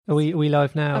Are we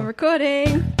live now? I'm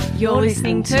recording. You're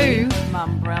listening to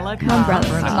Mumbrella Cast.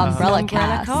 Mumbrella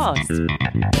Cast.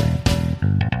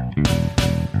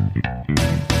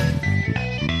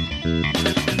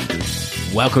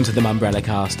 Welcome to the Mumbrella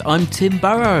Cast. I'm Tim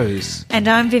Burrows. And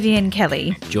I'm Vivian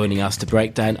Kelly. Joining us to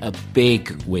break down a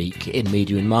big week in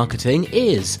media and marketing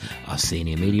is our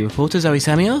senior media reporter, Zoe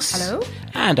Samios. Hello.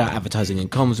 And our advertising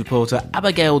and comms reporter,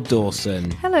 Abigail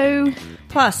Dawson. Hello.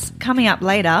 Plus, coming up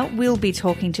later, we'll be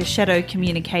talking to Shadow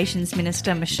Communications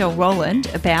Minister Michelle Rowland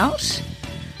about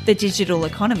the digital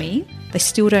economy, They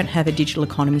still don't have a digital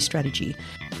economy strategy.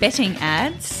 betting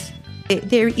ads,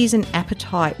 There is an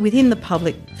appetite within the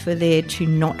public for there to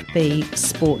not be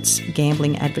sports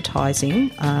gambling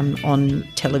advertising on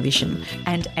television.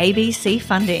 and ABC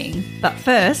funding. But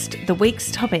first, the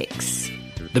week's topics.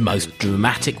 The most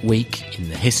dramatic week in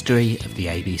the history of the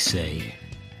ABC.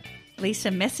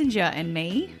 Lisa Messenger and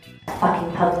me.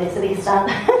 Fucking publicity stunt.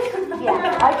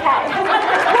 Yeah, okay.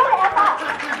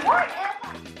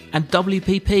 Whatever. And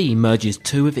WPP merges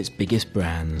two of its biggest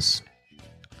brands.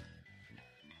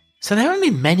 So there haven't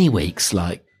been many weeks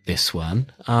like this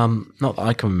one. Not that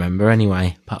I can remember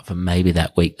anyway, apart from maybe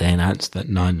that week they announced that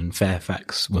Nine and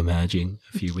Fairfax were merging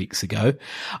a few weeks ago.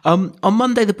 On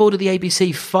Monday, the board of the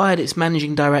ABC fired its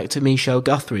managing director, Michelle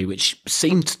Guthrie, which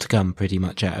seemed to come pretty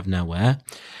much out of nowhere.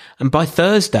 And by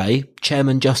Thursday,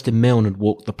 Chairman Justin Milne had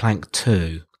walked the plank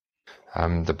too.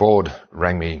 The board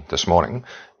rang me this morning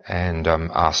and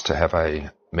asked to have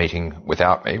a meeting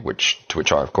without me, to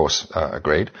which I, of course,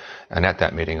 agreed. And at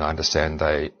that meeting, I understand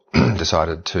they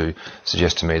decided to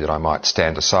suggest to me that I might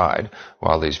stand aside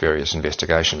while these various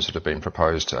investigations that have been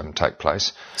proposed take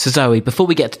place. So Zoe, before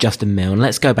we get to Justin Milne,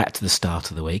 let's go back to the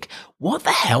start of the week. What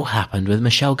the hell happened with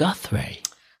Michelle Guthrie?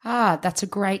 That's a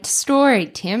great story,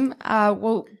 Tim.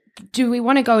 Well, do we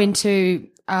want to go into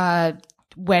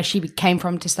where she came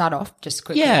from to start off, just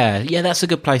quickly? Yeah, that's a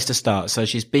good place to start. So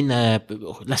she's been there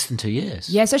less than 2 years.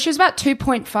 Yeah, so she was about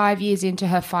 2.5 years into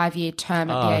her 5-year term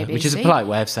at the ABC. Which is a polite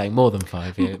way of saying more than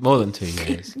 5 years, more than 2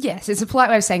 years. Yes, it's a polite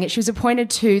way of saying it. She was appointed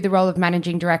to the role of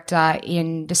managing director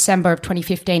in December of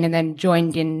 2015 and then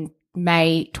joined in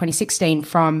May 2016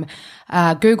 from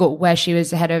Google, where she was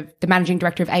the head of the managing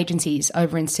director of agencies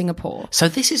over in Singapore. So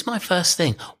this is my first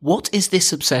thing. What is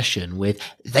this obsession with,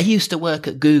 they used to work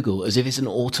at Google as if it's an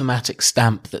automatic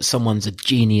stamp that someone's a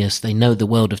genius, they know the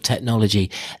world of technology,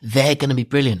 they're going to be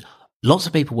brilliant. Lots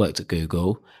of people worked at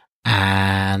Google,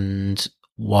 and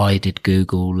why did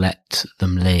Google let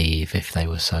them leave if they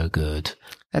were so good?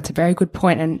 That's a very good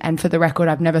point. And for the record,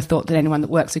 I've never thought that anyone that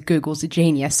works at Google's a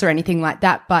genius or anything like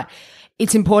that. But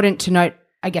it's important to note,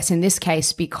 I guess, in this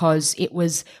case, because it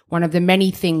was one of the many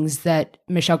things that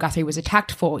Michelle Guthrie was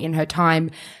attacked for in her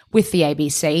time with the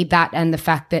ABC, that and the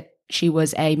fact that she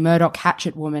was a Murdoch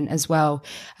Hatchet woman as well.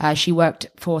 She worked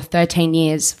for 13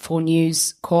 years for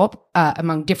News Corp,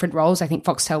 among different roles. I think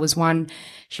Foxtel was one.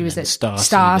 She was at Star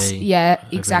Stars. TV Yeah,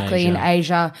 exactly, in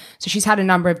Asia. So she's had a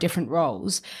number of different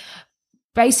roles.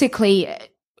 Basically,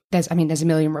 there's a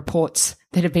million reports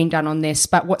that have been done on this,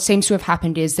 but what seems to have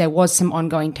happened is there was some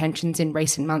ongoing tensions in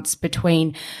recent months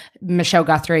between Michelle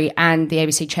Guthrie and the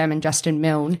ABC chairman, Justin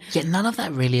Milne. Yet none of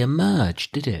that really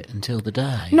emerged, did it, until the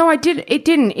day? No, it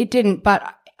didn't,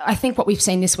 but I think what we've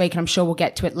seen this week, and I'm sure we'll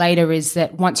get to it later, is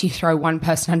that once you throw one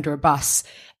person under a bus,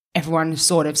 everyone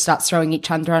sort of starts throwing each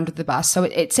other under the bus. So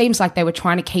it seems like they were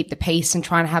trying to keep the peace and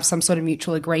trying to have some sort of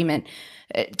mutual agreement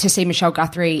to see Michelle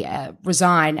Guthrie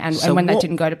resign, and when that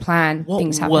didn't go to plan,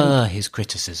 things happened. What were his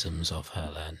criticisms of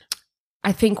her then?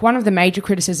 I think one of the major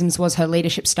criticisms was her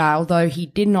leadership style, though he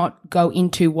did not go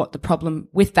into what the problem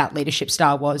with that leadership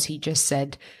style was. He just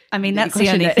said... I mean, that's the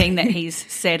only thing that he's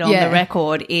said on the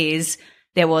record is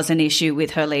there was an issue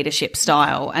with her leadership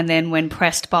style. And then when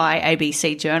pressed by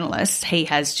ABC journalists, he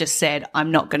has just said,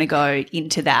 I'm not going to go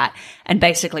into that, and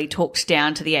basically talked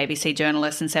down to the ABC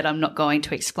journalists and said, I'm not going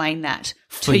to explain that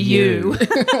to you.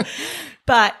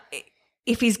 But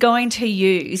if he's going to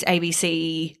use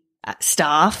ABC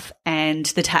staff and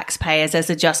the taxpayers as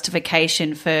a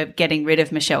justification for getting rid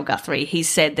of Michelle Guthrie, he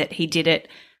said that he did it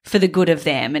for the good of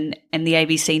them, and the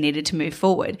ABC needed to move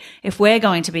forward. If we're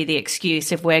going to be the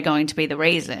excuse, if we're going to be the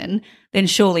reason, then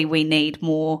surely we need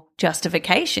more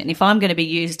justification. If I'm going to be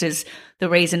used as the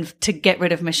reason to get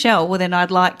rid of Michelle, well, then I'd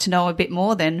like to know a bit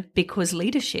more than because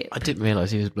leadership. I didn't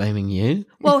realise he was blaming you.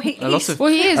 Well, he is.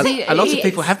 A lot of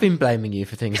people have been blaming you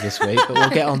for things this week, but we'll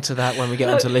get onto that when we get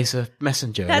onto Lisa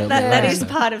Messenger. That is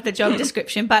part of the job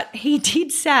description, but he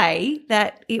did say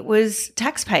that it was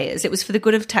taxpayers. It was for the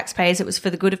good of taxpayers. It was for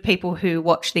the good of people who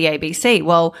watch the ABC.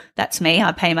 Well, that's me.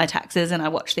 I pay my taxes and I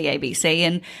watch the ABC,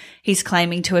 and he's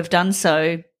claiming to have done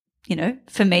so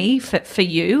for me, for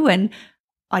you, and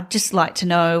I'd just like to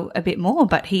know a bit more,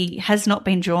 but he has not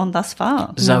been drawn thus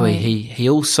far. Zoe, he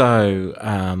also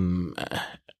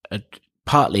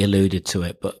partly alluded to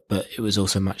it, but it was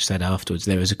also much said afterwards.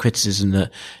 There was a criticism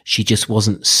that she just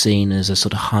wasn't seen as a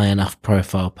sort of high enough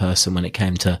profile person when it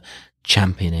came to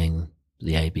championing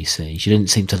the ABC. She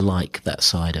didn't seem to like that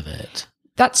side of it.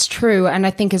 That's true. And I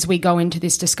think as we go into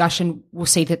this discussion, we'll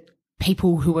see that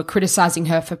people who were criticising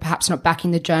her for perhaps not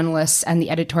backing the journalists and the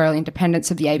editorial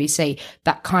independence of the ABC,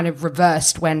 that kind of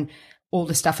reversed when all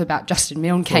the stuff about Justin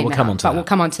Milne came out. We'll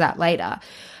come on to that later.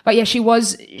 But yeah, she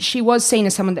was seen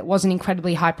as someone that wasn't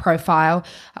incredibly high profile.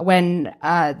 When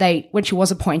she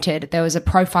was appointed, there was a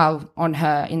profile on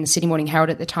her in the Sydney Morning Herald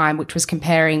at the time, which was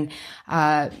comparing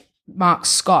Mark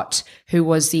Scott, who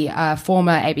was the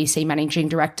former ABC managing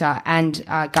director, and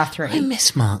Guthrie. I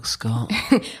miss Mark Scott.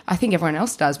 I think everyone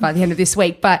else does by the end of this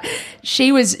week. But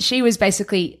she was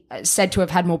basically said to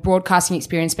have had more broadcasting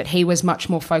experience, but he was much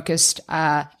more focused,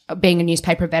 being a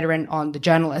newspaper veteran, on the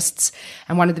journalists.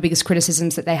 And one of the biggest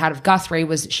criticisms that they had of Guthrie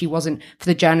was that she wasn't for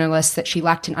the journalists, that she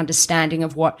lacked an understanding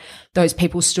of what those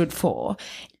people stood for.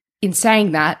 In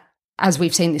saying that, as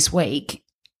we've seen this week,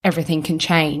 everything can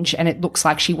change, and it looks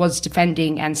like she was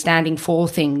defending and standing for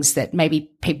things that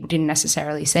maybe people didn't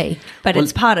necessarily see. But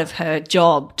it's part of her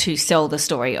job to sell the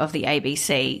story of the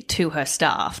ABC to her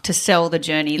staff, to sell the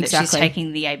journey that she's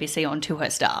taking the ABC on to her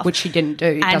staff. Which she didn't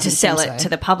do. And to sell it to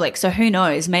the public. So who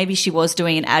knows, maybe she was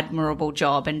doing an admirable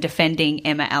job and defending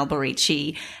Emma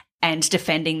Alberici and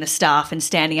defending the staff and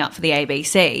standing up for the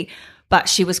ABC. But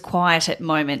she was quiet at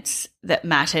moments that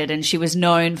mattered, and she was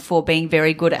known for being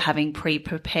very good at having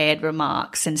pre-prepared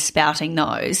remarks and spouting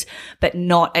those, but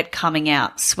not at coming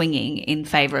out swinging in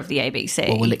favour of the ABC.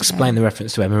 Well, we'll explain the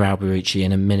reference to Emma Alberici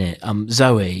in a minute.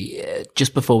 Zoe,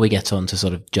 just before we get on to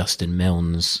sort of Justin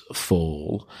Milne's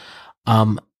fall,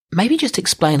 maybe just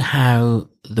explain how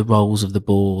the roles of the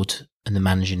board and the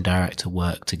managing director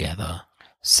work together.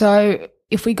 So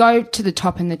if we go to the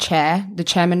top in the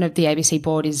chairman of the ABC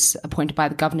board is appointed by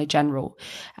the Governor General,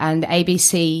 and the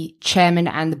ABC chairman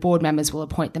and the board members will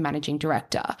appoint the managing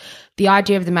director. The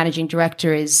idea of the managing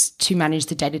director is to manage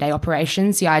the day-to-day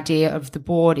operations. The idea of the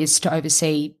board is to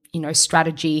oversee,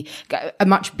 strategy, a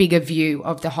much bigger view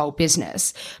of the whole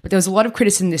business. But there was a lot of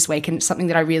criticism this week, and it's something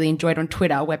that I really enjoyed on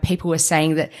Twitter, where people were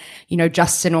saying that,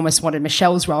 Justin almost wanted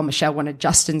Michelle's role, Michelle wanted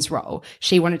Justin's role.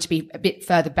 She wanted to be a bit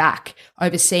further back,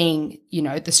 overseeing,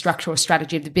 the structural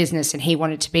strategy of the business, and he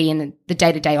wanted to be in the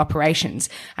day-to-day operations.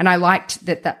 And I liked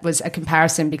that was a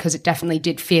comparison, because it definitely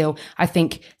did feel, I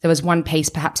think there was one piece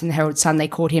perhaps in the Herald Sun, they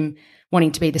called him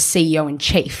wanting to be the CEO in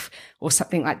chief or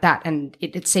something like that, and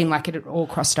it seemed like it had all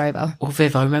crossed over. Well,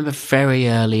 Viv, I remember very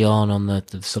early on the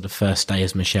sort of first day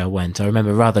as Michelle went, I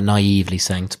remember rather naively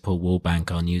saying to Paul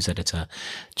Wallbank, our news editor,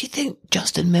 do you think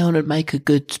Justin Milne would make a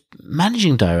good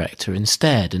managing director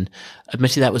instead? And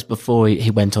admittedly, that was before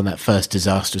he went on that first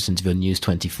disastrous interview on News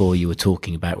 24 you were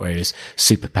talking about, where he was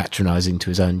super patronising to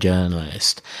his own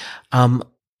journalist.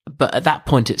 But at that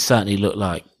point, it certainly looked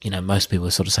like, most people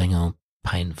were sort of saying, oh,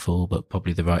 painful, but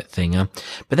probably the right thing.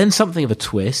 But then something of a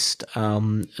twist,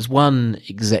 as one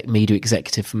media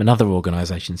executive from another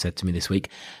organisation said to me this week,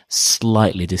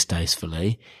 slightly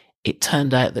distastefully, it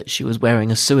turned out that she was wearing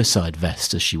a suicide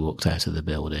vest as she walked out of the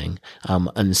building,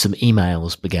 and some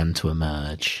emails began to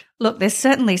emerge. Look, there's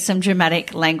certainly some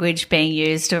dramatic language being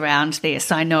used around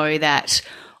this. I know that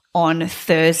on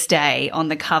Thursday, on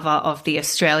the cover of The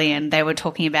Australian, they were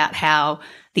talking about how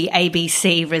the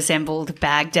ABC resembled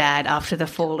Baghdad after the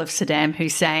fall of Saddam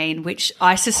Hussein, which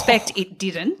I suspect it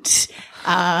didn't.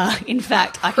 In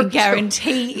fact, I can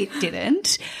guarantee it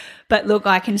didn't. But look,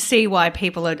 I can see why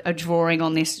people are drawing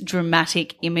on this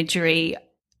dramatic imagery.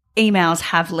 Emails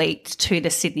have leaked to the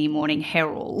Sydney Morning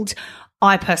Herald.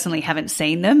 I personally haven't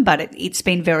seen them, but it's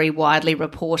been very widely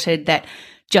reported that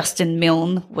Justin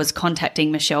Milne was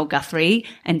contacting Michelle Guthrie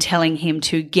and telling him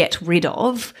to get rid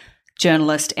of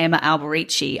journalist Emma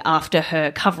Alberici after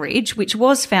her coverage, which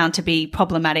was found to be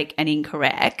problematic and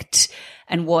incorrect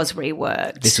and was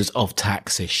reworked. This was of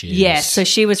tax issues. Yes, so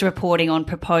she was reporting on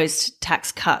proposed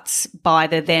tax cuts by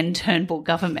the then Turnbull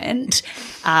government,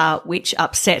 which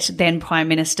upset then Prime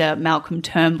Minister Malcolm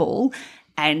Turnbull.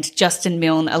 And Justin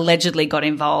Milne allegedly got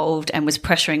involved and was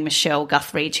pressuring Michelle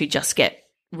Guthrie to just get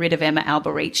rid of Emma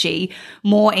Alberici.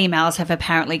 More emails have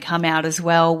apparently come out as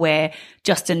well, where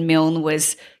Justin Milne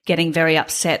was getting very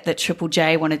upset that Triple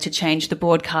J wanted to change the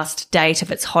broadcast date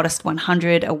of its Hottest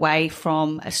 100 away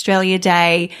from Australia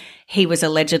Day. He was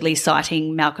allegedly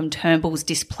citing Malcolm Turnbull's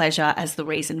displeasure as the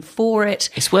reason for it.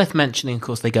 It's worth mentioning, of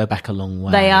course, they go back a long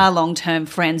way. They are long-term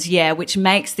friends, yeah, which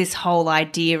makes this whole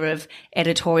idea of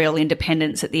editorial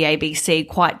independence at the ABC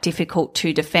quite difficult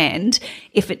to defend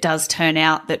if it does turn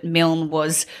out that Milne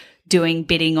was doing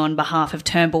bidding on behalf of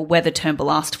Turnbull, whether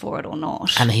Turnbull asked for it or not.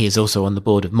 And he is also on the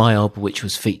board of MYOB, which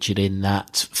was featured in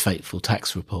that fateful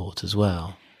tax report as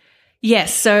well.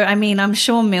 Yes, so I mean, I'm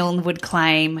sure Milne would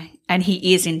claim, and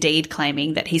he is indeed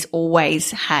claiming, that he's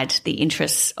always had the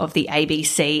interests of the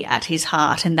ABC at his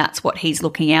heart, and that's what he's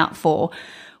looking out for.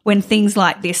 When things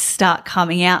like this start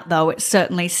coming out, though, it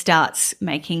certainly starts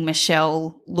making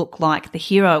Michelle look like the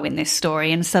hero in this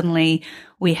story, and suddenly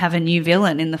we have a new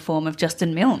villain in the form of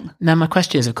Justin Milne. Now, my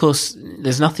question is, of course,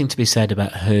 there's nothing to be said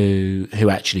about who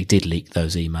actually did leak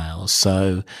those emails.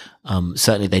 So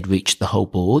certainly they'd reached the whole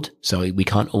board, so we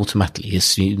can't automatically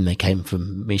assume they came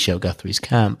from Michelle Guthrie's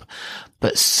camp.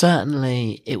 But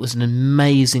certainly it was an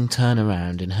amazing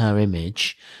turnaround in her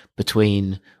image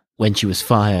between when she was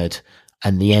fired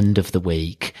and the end of the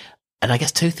week. And I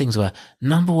guess two things were,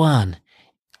 number one,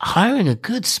 hiring a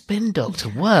good spin doctor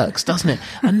works, doesn't it?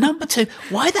 And number two,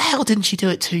 why the hell didn't she do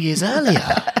it 2 years earlier?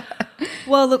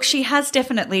 Well, look, she has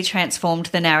definitely transformed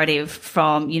the narrative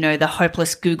from, the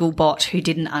hopeless Google bot who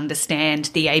didn't understand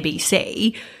the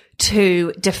ABC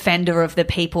to defender of the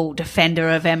people, defender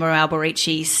of Emma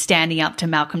Alberici, standing up to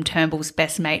Malcolm Turnbull's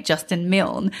best mate, Justin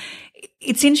Milne.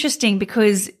 It's interesting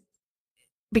because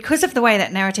of the way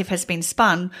that narrative has been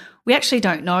spun, we actually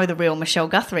don't know the real Michelle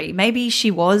Guthrie. Maybe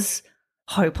she was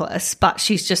hopeless, but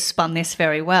she's just spun this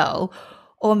very well.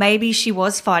 Or maybe she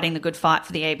was fighting the good fight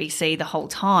for the ABC the whole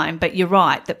time, but you're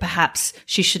right that perhaps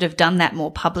she should have done that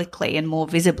more publicly and more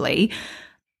visibly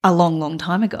a long, long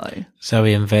time ago.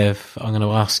 Zoe and Viv, I'm going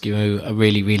to ask you a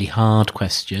really, really hard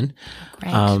question.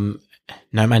 Great.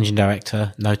 No managing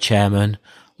director, no chairman,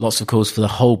 lots of calls for the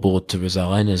whole board to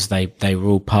resign as they were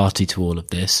all party to all of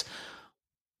this.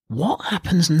 What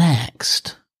happens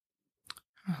next?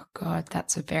 Oh, God,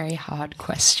 that's a very hard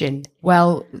question.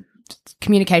 Well,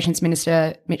 Communications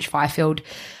Minister Mitch Fifield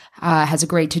has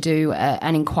agreed to do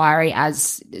an inquiry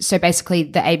so basically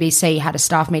the ABC had a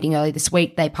staff meeting earlier this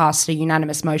week. They passed a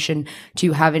unanimous motion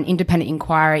to have an independent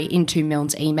inquiry into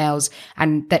Milne's emails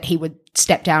and that he would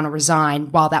step down or resign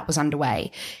while that was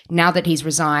underway. Now that he's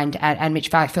resigned and Mitch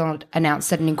Fifield announced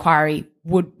that an inquiry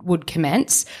would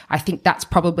commence, I think that's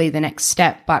probably the next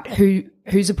step. But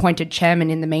who's appointed chairman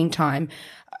in the meantime?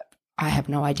 I have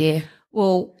no idea.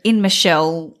 Well, in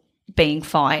Michelle being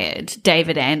fired,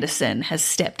 David Anderson has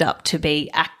stepped up to be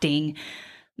acting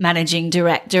managing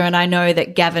director. And I know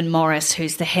that Gavin Morris,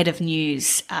 who's the head of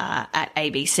news at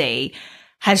ABC,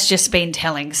 has just been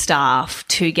telling staff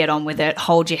to get on with it,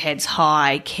 hold your heads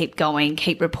high, keep going,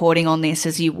 keep reporting on this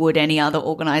as you would any other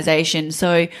organisation.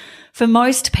 So for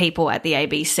most people at the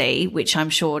ABC, which I'm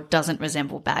sure doesn't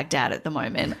resemble Baghdad at the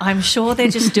moment, I'm sure they're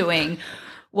just doing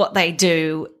what they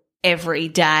do every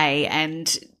day,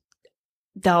 and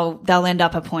they'll end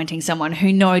up appointing someone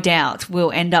who no doubt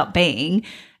will end up being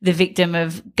the victim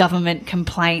of government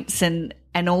complaints and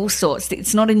all sorts.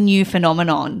 It's not a new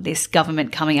phenomenon, this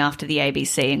government coming after the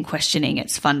ABC and questioning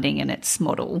its funding and its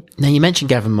model. Now, you mentioned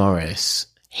Gavin Morris.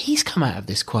 He's come out of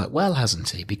this quite well,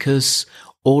 hasn't he? Because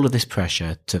all of this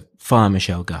pressure to fire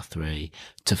Michelle Guthrie,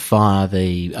 to fire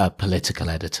the political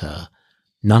editor,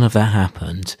 none of that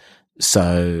happened.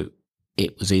 So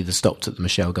it was either stopped at the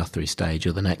Michelle Guthrie stage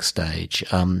or the next stage.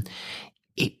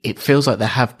 It feels like there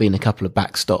have been a couple of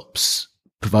backstops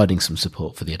providing some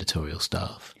support for the editorial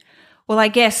staff. Well, I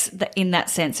guess that in that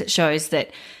sense, it shows that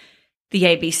the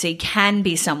ABC can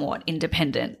be somewhat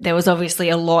independent. There was obviously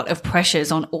a lot of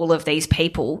pressures on all of these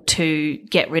people to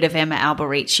get rid of Emma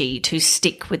Alberici, to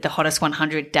stick with the Hottest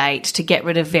 100 date, to get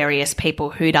rid of various people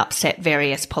who'd upset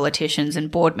various politicians and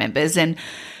board members, and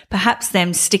perhaps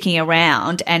them sticking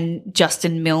around and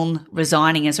Justin Milne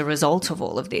resigning as a result of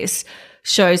all of this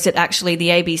shows that actually the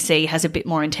ABC has a bit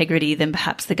more integrity than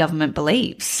perhaps the government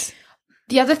believes.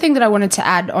 The other thing that I wanted to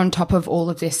add on top of all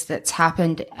of this that's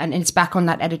happened, and it's back on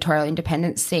that editorial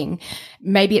independence thing,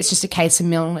 maybe it's just a case of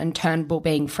Milne and Turnbull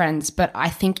being friends, but I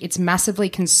think it's massively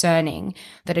concerning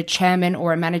that a chairman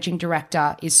or a managing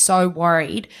director is so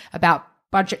worried about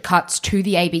budget cuts to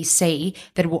the ABC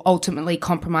that it will ultimately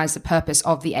compromise the purpose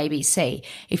of the ABC.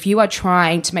 If you are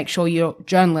trying to make sure your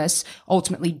journalists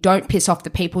ultimately don't piss off the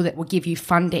people that will give you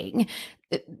funding,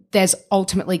 there's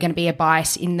ultimately going to be a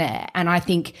bias in there. And I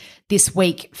think this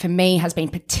week for me has been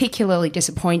particularly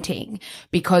disappointing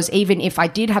because even if I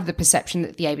did have the perception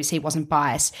that the ABC wasn't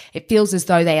biased, it feels as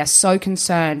though they are so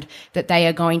concerned that they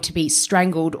are going to be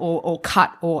strangled or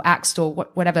cut or axed or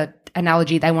whatever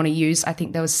analogy they want to use. I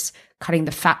think there was cutting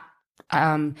the fat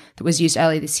that was used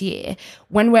earlier this year.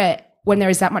 When there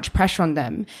is that much pressure on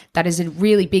them, that is a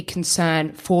really big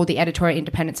concern for the editorial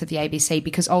independence of the ABC,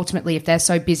 because ultimately if they're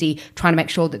so busy trying to make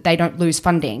sure that they don't lose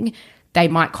funding, they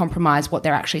might compromise what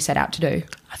they're actually set out to do.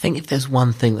 I think if there's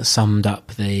one thing that summed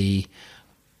up the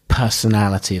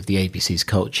personality of the ABC's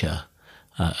culture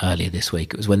earlier this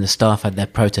week, it was when the staff had their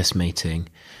protest meeting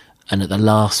and at the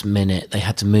last minute they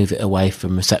had to move it away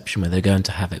from reception where they're going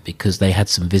to have it because they had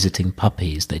some visiting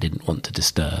puppies they didn't want to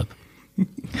disturb.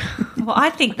 Well, I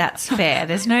think that's fair.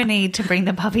 There's no need to bring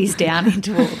the puppies down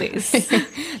into all this.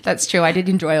 That's true. I did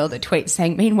enjoy all the tweets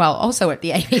saying, meanwhile, also at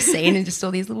the ABC, and just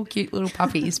all these little cute little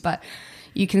puppies. But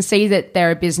you can see that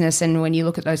they're a business, and when you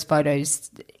look at those photos,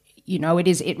 you know,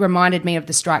 it reminded me of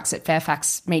the strikes that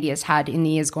Fairfax Media's had in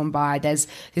the years gone by. There's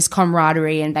this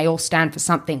camaraderie and they all stand for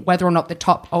something. Whether or not the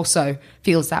top also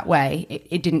feels that way,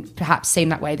 it didn't perhaps seem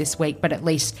that way this week, but at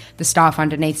least the staff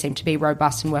underneath seem to be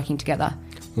robust and working together.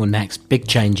 Well, next, big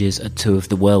changes at two of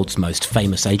the world's most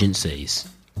famous agencies.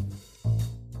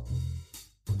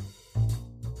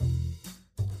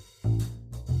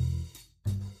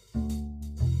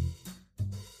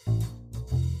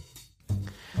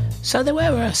 So there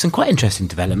were some quite interesting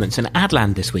developments in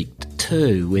Adland this week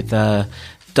too, with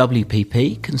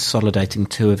WPP consolidating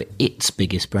two of its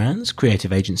biggest brands,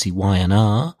 creative agency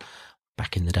Y&R,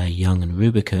 back in the day Young and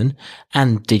Rubicon,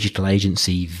 and digital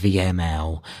agency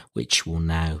VML, which will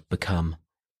now become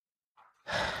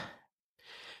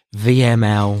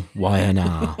VML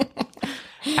Y&R.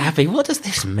 Abby, what does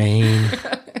this mean?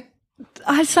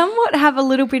 I somewhat have a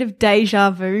little bit of deja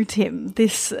vu, Tim.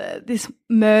 This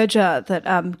merger that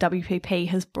WPP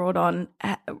has brought on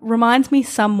reminds me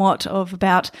somewhat of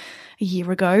about a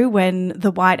year ago when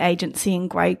the White Agency and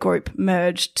Grey Group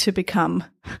merged to become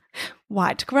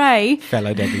White Grey.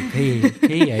 Fellow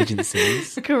WPP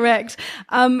agencies. Correct.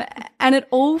 And it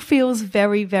all feels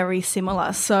very, very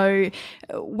similar. So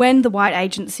when the White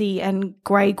Agency and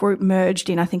Grey Group merged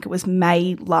in, I think it was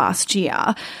May last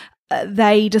year,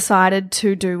 they decided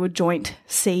to do a joint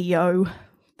CEO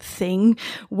thing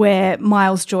where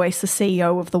Miles Joyce, the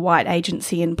CEO of the White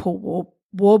Agency, and Paul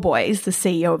Warboys, the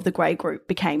CEO of the Grey Group,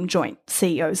 became joint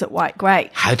CEOs at White Grey.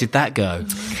 How did that go?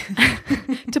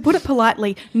 To put it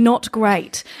politely, not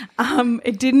great.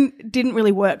 It didn't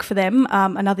really work for them.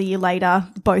 Another year later,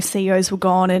 both CEOs were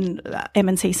gone, and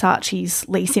M&C Saatchi's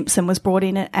Lee Simpson was brought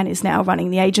in and is now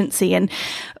running the agency. And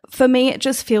for me, it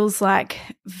just feels like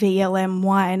VLM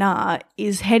Y&R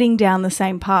is heading down the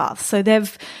same path. So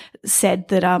they've said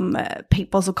that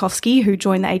Pete Bozelkowski, who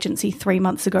joined the agency 3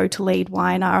 months ago to lead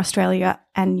Y&R Australia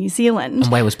and New Zealand.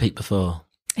 And where was Pete before?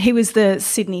 He was the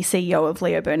Sydney CEO of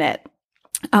Leo Burnett,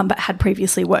 but had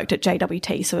previously worked at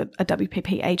JWT, so a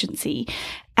WPP agency.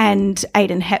 And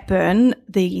Aidan Hepburn,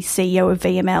 the CEO of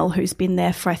VML, who's been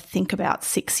there for, I think, about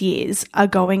 6 years, are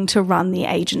going to run the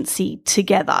agency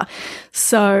together.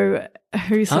 So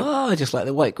just like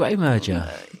the White Grey merger.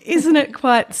 Isn't it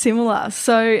quite similar?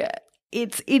 So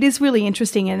it is really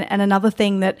interesting. And another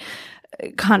thing that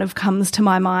kind of comes to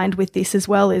my mind with this as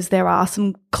well is there are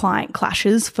some client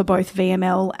clashes for both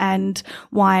VML and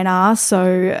Y&R.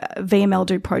 So VML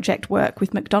do project work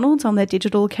with McDonald's on their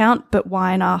digital account, but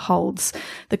Y&R holds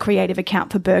the creative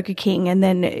account for Burger King. And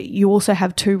then you also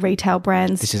have two retail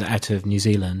brands. This is out of New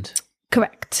Zealand.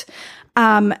 Correct.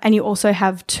 And you also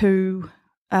have two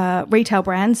retail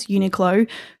brands, Uniqlo,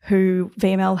 who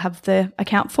VML have the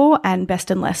account for, and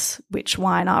Best and Less, which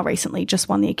Y&R recently just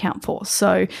won the account for.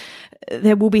 So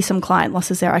there will be some client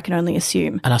losses there, I can only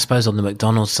assume. And I suppose on the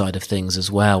McDonald's side of things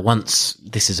as well, once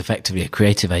this is effectively a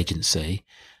creative agency,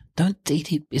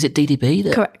 is it DDB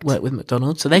that Correct. work with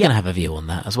McDonald's? So they're going to have a view on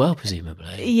that as well,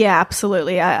 presumably. Yeah,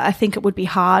 absolutely. I think it would be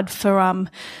hard for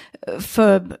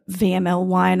VML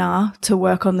Y&R to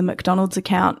work on the McDonald's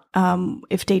account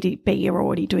if DDB are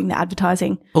already doing the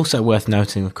advertising. Also worth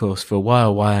noting, of course, for a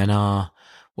while, Y&R,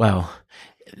 well,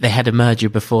 they had a merger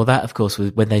before that, of course,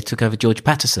 when they took over George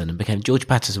Patterson and became George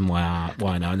Patterson Y&R,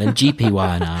 and then GP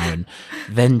Y&R, and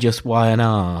then just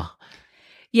Y&R.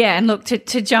 Yeah, and look,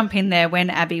 to jump in there, when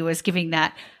Abby was giving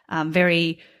that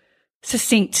very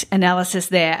succinct analysis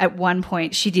there, at one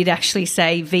point she did actually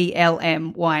say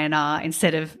VLM Y&R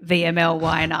instead of VML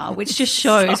Y&R, which just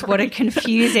shows what a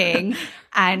confusing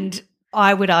and,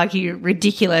 I would argue,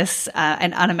 ridiculous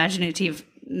and unimaginative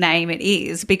name it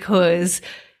is, because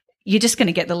you're just going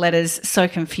to get the letters so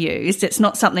confused. It's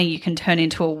not something you can turn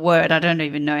into a word. I don't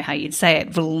even know how you'd say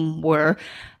it. Vlmwr.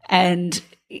 And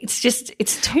it's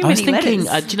too many letters.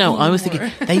 I was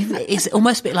thinking, it's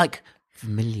almost a bit like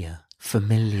familiar.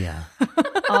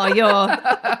 Oh,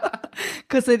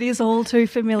 because it is all too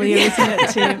familiar, isn't it,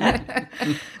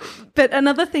 Tim? But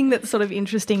another thing that's sort of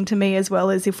interesting to me as well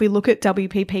is if we look at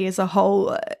WPP as a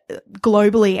whole,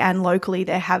 globally and locally,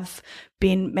 there have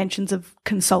been mentions of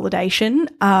consolidation.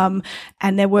 And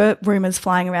there were rumours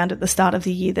flying around at the start of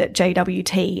the year that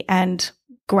JWT and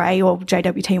Grey, or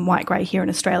JWT and White Grey here in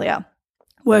Australia,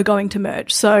 were going to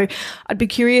merge. So I'd be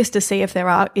curious to see if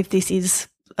this is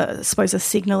I suppose a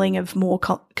signalling of more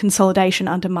consolidation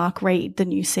under Mark Reed, the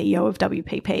new CEO of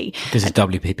WPP. This is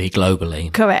WPP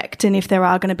globally. Correct. And if there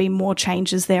are going to be more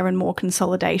changes there and more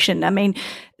consolidation. I mean,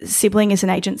 Sibling as an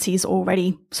agency is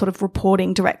already sort of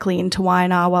reporting directly into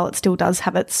Y&R while it still does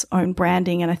have its own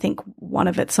branding and I think one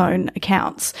of its own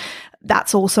accounts.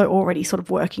 That's also already sort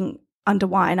of working under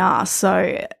Y&R.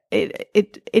 So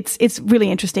it's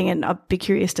really interesting and I'd be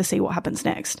curious to see what happens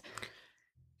next.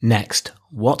 Next,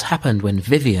 what happened when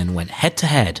Vivienne went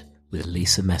head-to-head with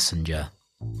Lisa Messenger?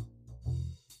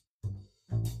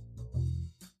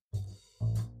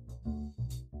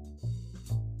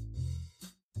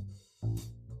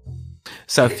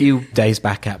 So a few days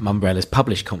back at Mumbrella's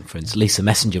Publish conference, Lisa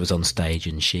Messenger was on stage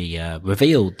and she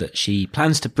revealed that she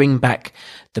plans to bring back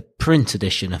the print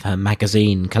edition of her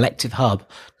magazine, Collective Hub,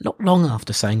 not long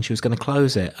after saying she was going to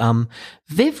close it.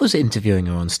 Viv was interviewing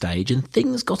her on stage and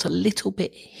things got a little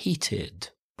bit heated.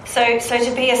 So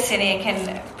to be a cynic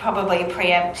and probably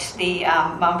preempt the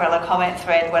Mumbrella comment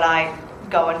thread when I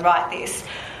go and write this,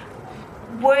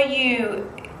 were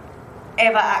you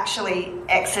ever actually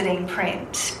exiting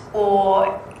print,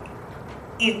 or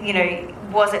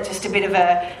was it just a bit of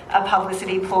a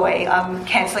publicity ploy? I'm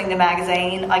cancelling the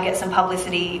magazine, I get some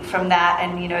publicity from that,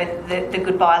 and the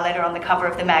goodbye letter on the cover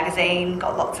of the magazine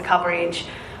got lots of coverage,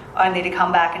 only to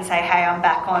come back and say, hey, I'm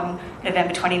back on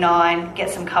November 29, get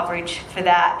some coverage for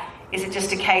that. Is it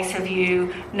just a case of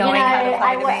you knowing how to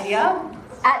play the media?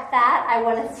 At that, I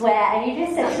want to swear, and you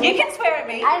just said to me... You can swear at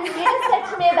me. And you just said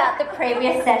to me about the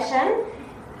previous session,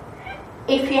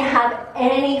 if you have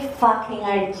any fucking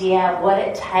idea what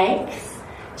it takes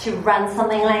to run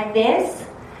something like this,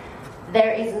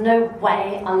 there is no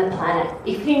way on the planet.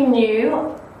 If you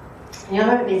knew, you're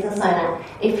not a business owner,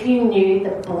 if you knew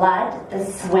the blood, the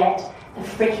sweat, the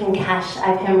freaking cash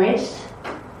I've hemorrhaged,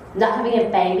 not having a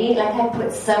baby, like I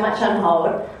put so much on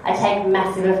hold, I take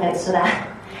massive offence to that.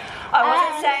 I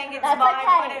wasn't saying it's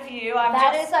my point of view. I'm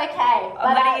okay.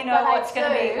 I'm letting you know what's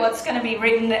going to be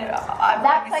written.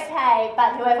 That's okay.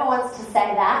 But whoever wants to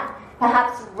say that,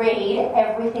 perhaps read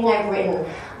everything I've written.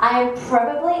 I am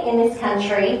probably in this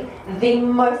country the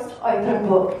most open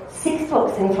book. 6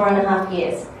 books in 4.5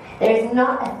 years. There is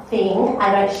not a thing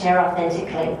I don't share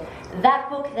authentically. That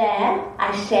book there,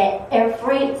 I share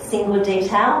every single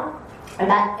detail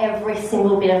about every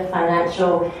single bit of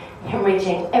financial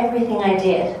hemorrhaging, everything I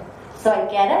did. So I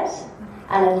get it,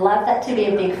 and I'd love that to be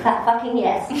a big fat fucking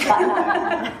yes. But no.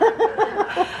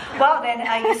 Well then,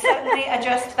 you certainly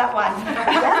addressed that one.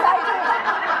 Yes, I do.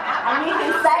 And you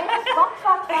can say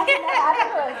fuck in that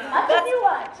afterwards, as much as you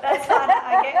want. That's fine.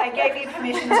 I gave you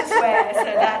permission to swear, so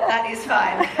that is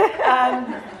fine.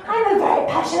 I'm a very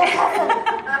passionate person,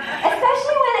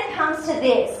 especially when it comes to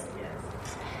this.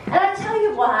 And I'll tell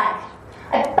you why.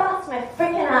 I bust my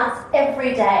freaking ass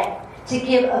every day to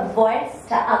give a voice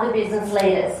to other business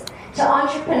leaders, to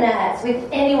entrepreneurs, with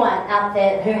anyone out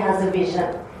there who has a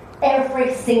vision,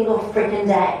 every single freaking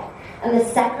day. And the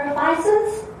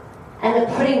sacrifices and the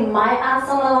putting my ass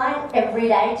on the line every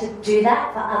day to do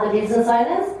that for other business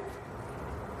owners,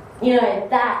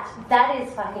 that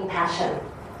is fucking passion.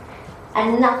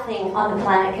 And nothing on the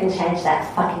planet can change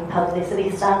that fucking publicity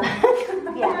stunt.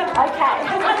 Yeah, okay.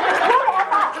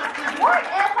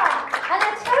 Whatever. And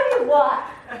I tell you what,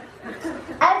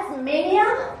 as media,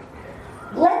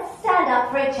 let's stand up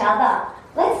for each other.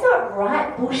 Let's not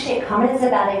write bullshit comments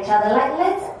about each other.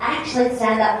 Let's actually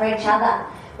stand up for each other.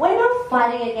 We're not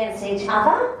fighting against each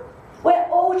other. We're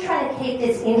all trying to keep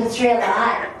this industry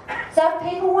alive. So if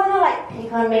people want to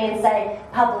pick on me and say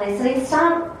publicity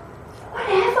stunt,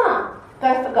 whatever.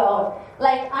 Go for gold.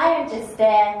 I am just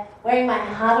there wearing my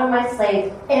heart on my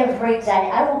sleeve every day.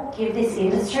 I will give this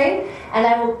industry and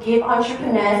I will give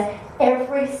entrepreneurs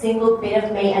every single bit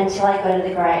of me until I go to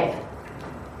the grave.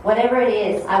 Whatever it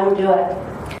is, I will do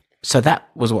it. So that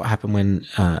was what happened when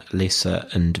Lisa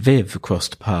and Viv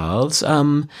crossed paths.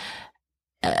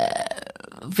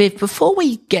 Viv, before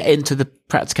we get into the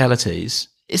practicalities,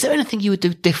 Is there anything you would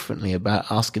do differently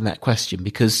about asking that question?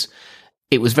 Because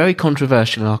it was very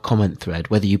controversial in our comment thread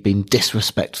whether you've been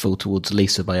disrespectful towards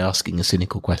Lisa by asking a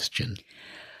cynical question.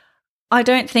 I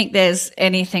don't think there's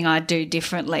anything I'd do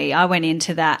differently. I went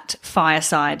into that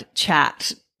fireside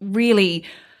chat really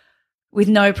with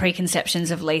no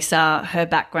preconceptions of Lisa, her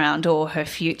background or her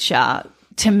future.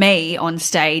 To me, on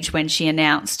stage, when she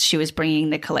announced she was bringing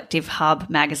the Collective Hub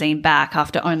magazine back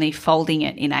after only folding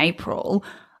it in April,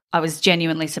 I was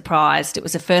genuinely surprised. It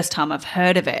was the first time I've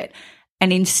heard of it.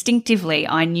 And instinctively,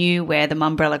 I knew where the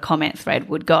Mumbrella comment thread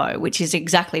would go, which is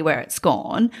exactly where it's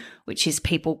gone, which is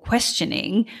people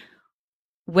questioning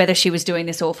whether she was doing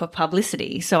this all for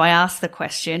publicity. So I asked the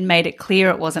question, made it clear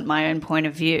it wasn't my own point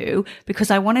of view, because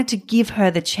I wanted to give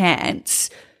her the chance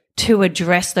to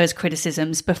address those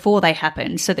criticisms before they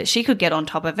happened so that she could get on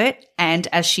top of it and,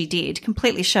 as she did,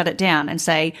 completely shut it down and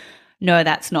say, no,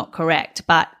 that's not correct.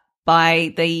 But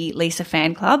by the Lisa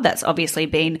fan club, that's obviously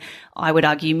been, I would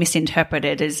argue,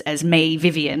 misinterpreted as me,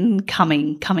 Vivian,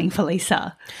 coming for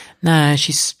Lisa. No,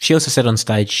 she also said on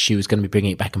stage she was going to be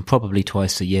bringing it back, and probably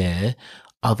twice a year.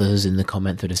 Others in the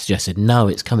comment that have suggested, no,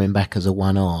 it's coming back as a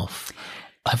one-off.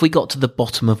 Have we got to the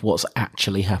bottom of what's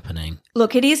actually happening?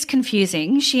 Look, it is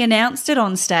confusing. She announced it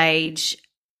on stage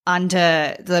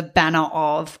under the banner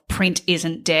of Print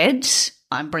Isn't Dead.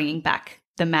 I'm bringing back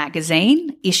the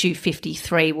magazine. Issue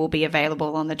 53 will be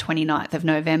available on the 29th of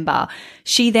November.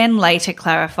 She then later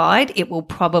clarified it will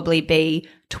probably be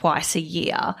twice a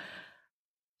year.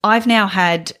 I've now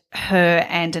had her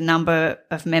and a number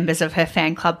of members of her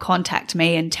fan club contact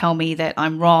me and tell me that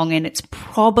I'm wrong and it's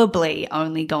probably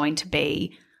only going to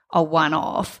be a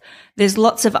one-off. There's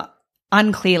lots of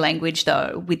unclear language,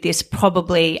 though, with this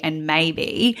probably and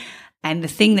maybe. And the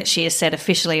thing that she has said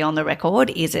officially on the record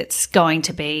is it's going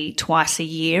to be twice a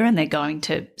year and they're going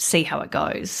to see how it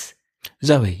goes.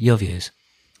 Zoe, your views?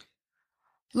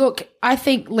 Look, I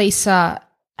think Lisa,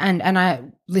 and I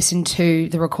listened to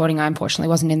the recording. I unfortunately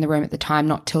wasn't in the room at the time,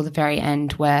 not till the very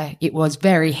end, where it was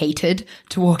very heated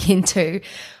to walk into.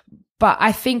 But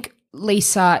I think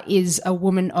Lisa is a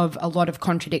woman of a lot of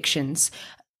contradictions.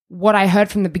 What I heard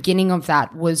from the beginning of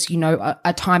that was,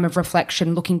 a time of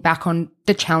reflection, looking back on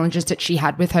the challenges that she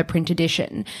had with her print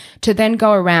edition, to then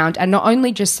go around and not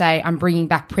only just say, I'm bringing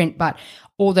back print, but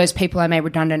all those people I made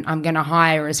redundant, I'm going to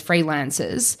hire as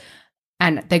freelancers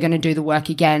and they're going to do the work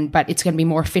again, but it's going to be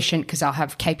more efficient because I'll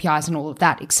have KPIs and all of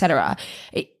that, etc.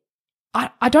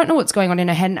 I don't know what's going on in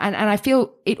her head, and I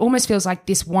feel it almost feels like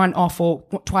this one-off or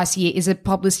twice a year is a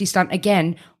publicity stunt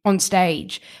again on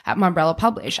stage at Mumbrella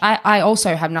Publish. I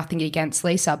also have nothing against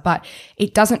Lisa, but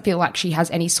it doesn't feel like she has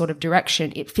any sort of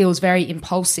direction. It feels very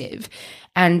impulsive,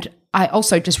 and I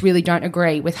also just really don't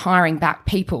agree with hiring back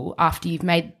people after you've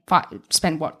spent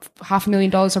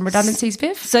 $500,000 on redundancies,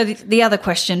 Viv? So the other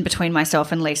question between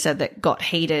myself and Lisa that got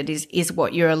heated is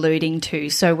what you're alluding to.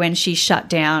 So when she shut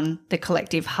down the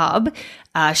Collective Hub,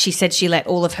 she said she let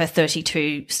all of her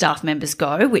 32 staff members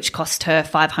go, which cost her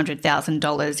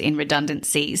 $500,000 in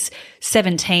redundancies.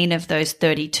 17 of those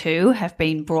 32 have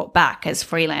been brought back as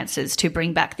freelancers to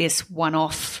bring back this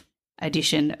one-off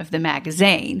edition of the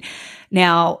magazine.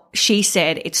 Now, she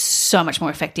said it's so much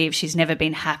more effective. She's never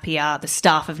been happier. The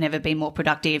staff have never been more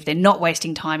productive. They're not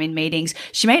wasting time in meetings.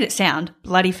 She made it sound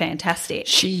bloody fantastic.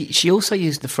 She also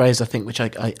used the phrase, I think, which I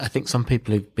think some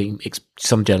people who've been,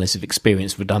 some journalists have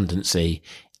experienced redundancy,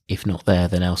 if not there,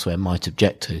 then elsewhere, might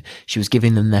object to. She was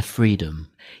giving them their freedom.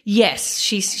 Yes,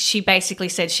 she basically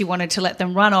said she wanted to let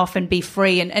them run off and be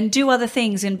free and do other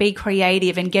things and be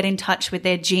creative and get in touch with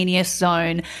their genius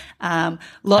zone. And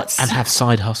have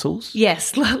side hustles.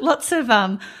 Yes, lots of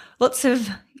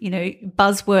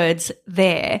buzzwords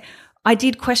there. I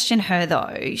did question her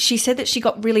though. She said that she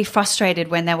got really frustrated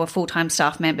when they were full-time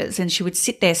staff members and she would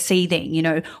sit there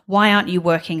seething, why aren't you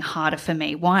working harder for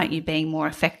me? Why aren't you being more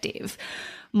effective?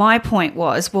 My point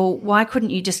was, well, why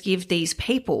couldn't you just give these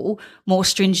people more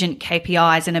stringent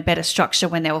KPIs and a better structure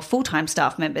when they were full-time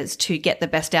staff members to get the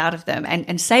best out of them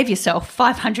and save yourself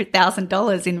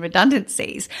 $500,000 in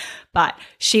redundancies? But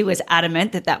she was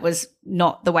adamant that was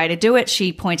not the way to do it.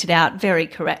 She pointed out very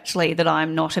correctly that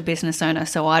I'm not a business owner,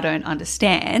 so I don't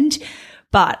understand.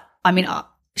 But,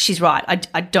 she's right.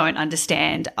 I don't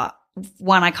understand.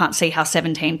 One, I can't see how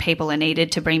 17 people are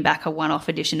needed to bring back a one-off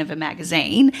edition of a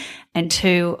magazine, and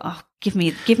two, give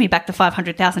me back the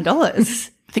 $500,000.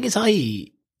 I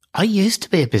think I used to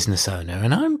be a business owner,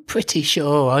 and I'm pretty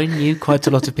sure I knew quite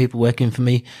a lot of people working for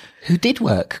me who did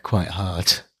work quite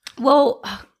hard. Well,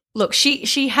 Look,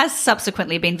 she has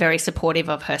subsequently been very supportive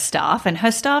of her staff, and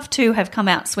her staff too have come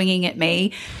out swinging at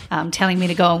me, telling me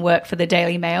to go and work for the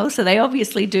Daily Mail. So they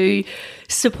obviously do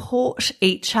support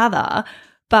each other.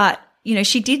 But, you know,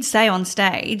 she did say on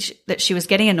stage that she was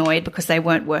getting annoyed because they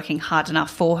weren't working hard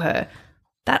enough for her.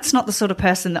 That's not the sort of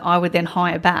person that I would then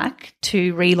hire back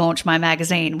to relaunch my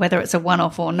magazine, whether it's a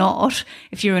one-off or not.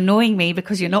 If you're annoying me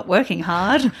because you're not working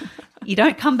hard, you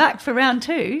don't come back for round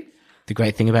 2. The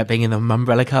great thing about being in the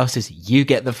Mumbrella cast is you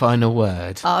get the final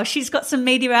word. Oh, she's got some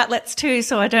media outlets too,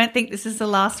 so I don't think this is the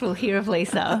last we'll hear of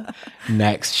Lisa.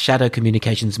 Next, Shadow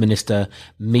Communications Minister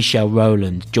Michelle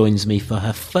Rowland joins me for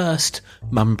her first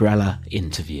Mumbrella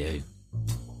interview.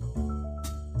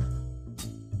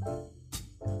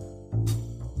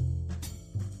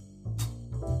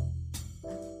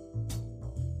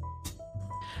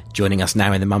 Joining us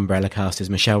now in the Mumbrella cast is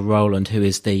Michelle Rowland, who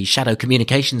is the Shadow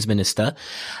Communications Minister.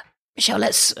 Michelle,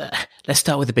 let's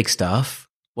start with the big stuff.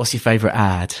 What's your favourite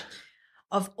ad?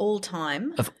 Of all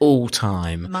time? Of all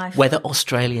time. Whether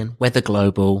Australian, whether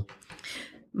global.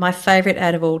 My favourite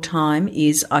ad of all time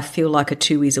is I Feel Like a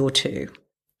Two Is or Two.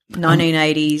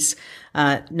 1980s.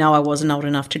 No, I wasn't old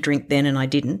enough to drink then and I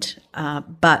didn't.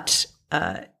 But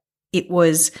it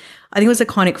was, I think it was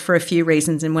iconic for a few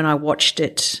reasons. And when I watched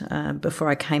it before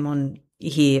I came on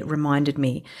here, it reminded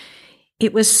me.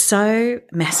 It was so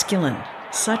masculine,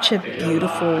 such a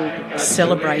beautiful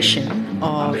celebration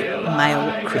of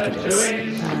male cricketers.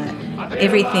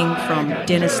 Everything from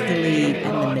Dennis Lillee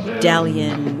and the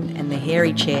medallion and the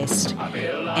hairy chest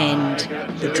and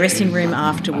the dressing room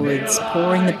afterwards,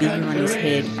 pouring the beer on his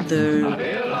head,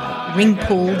 the ring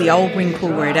pull, the old ring pull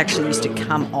where it actually used to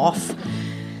come off.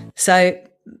 So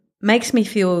makes me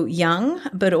feel young,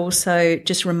 but also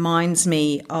just reminds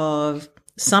me of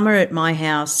summer at my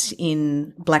house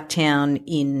in Blacktown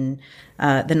in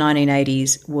the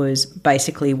 1980s was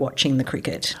basically watching the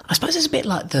cricket. I suppose it's a bit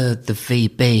like the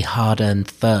VB, Hard Earned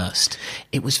Thirst.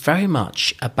 It was very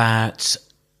much about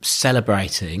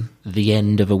celebrating the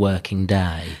end of a working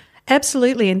day.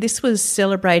 Absolutely, and this was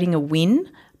celebrating a win,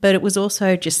 but it was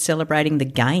also just celebrating the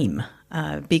game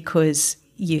because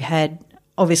you had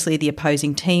obviously the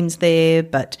opposing teams there,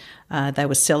 but they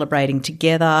were celebrating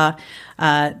together.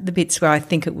 The bits where I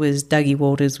think it was Dougie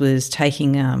Walters was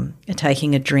taking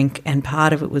a drink and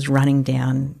part of it was running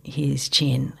down his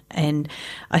chin. And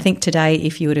I think today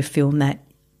if you were to film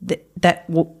that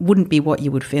wouldn't be what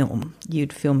you would film.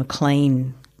 You'd film a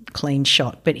clean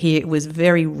shot. But here it was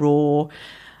very raw.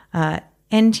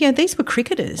 And, you know, these were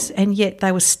cricketers and yet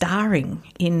they were starring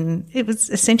in – it was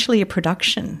essentially a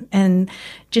production. And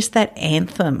just that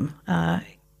anthem,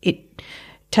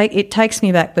 it takes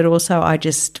me back, but also I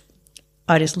just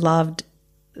loved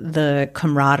the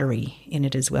camaraderie in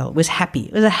it as well. It was happy.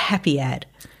 It was a happy ad.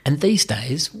 And these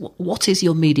days, what is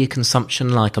your media consumption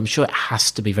like? I'm sure it has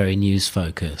to be very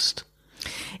news-focused.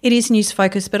 It is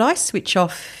news-focused, but I switch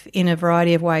off in a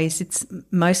variety of ways. It's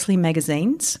mostly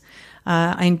magazines.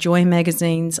 I enjoy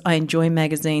magazines. I enjoy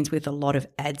magazines with a lot of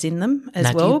ads in them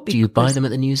as well. Do you buy them at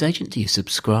the newsagent? Do you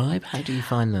subscribe? How do you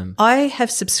find them? I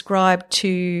have subscribed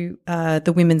to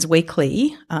the Women's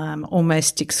Weekly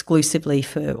almost exclusively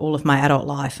for all of my adult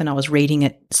life, and I was reading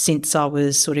it since I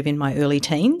was sort of in my early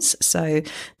teens. So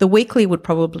the Weekly would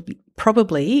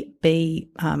probably be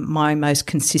my most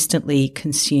consistently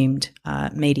consumed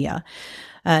media.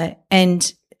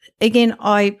 And again,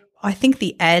 I think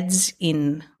the ads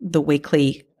in the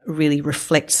Weekly really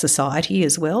reflect society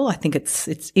as well. I think it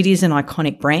is an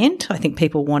iconic brand. I think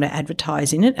people want to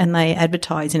advertise in it and they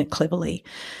advertise in it cleverly.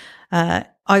 I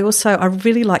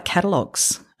really like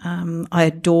catalogues. I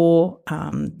adore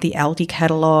the Aldi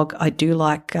catalogue. I do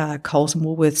like Coles and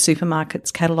Woolworths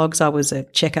supermarkets catalogues. I was a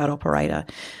checkout operator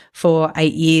for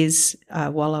 8 years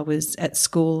while I was at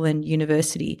school and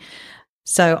university.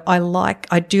 So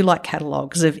I do like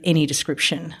catalogues of any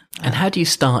description. And how do you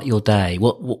start your day?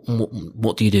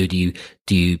 What do you do?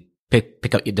 Do you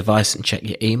pick up your device and check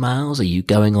your emails? Are you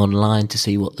going online to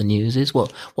see what the news is? Or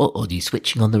are you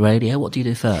switching on the radio? What do you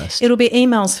do first? It'll be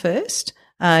emails first,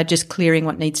 just clearing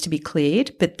what needs to be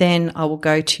cleared. But then I will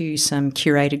go to some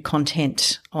curated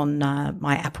content on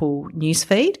my Apple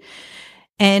newsfeed.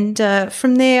 And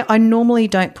from there, I normally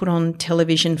don't put on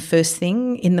television first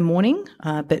thing in the morning,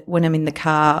 but when I'm in the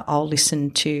car, I'll listen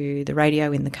to the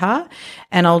radio in the car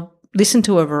and I'll listen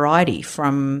to a variety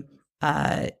from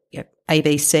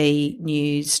ABC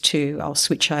News I'll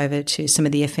switch over to some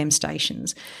of the FM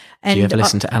stations. And do you ever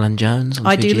listen to Alan Jones on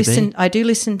 2GB? I do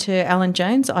listen to Alan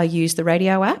Jones. I use the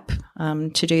radio app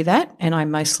to do that, and I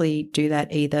mostly do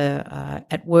that either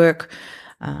at work.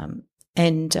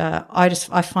 And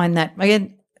I find that,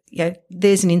 again,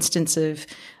 there's an instance of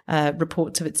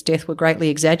reports of its death were greatly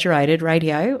exaggerated,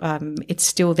 radio, it's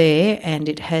still there, and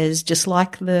it has, just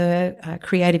like the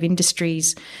creative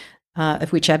industries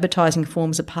of which advertising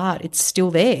forms a part, it's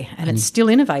still there and it's still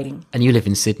innovating. And you live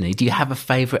in Sydney. Do you have a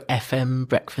favourite FM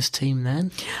breakfast team then?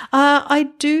 I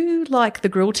do like the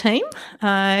Grill team,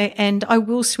 and I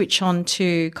will switch on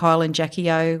to Kyle and Jackie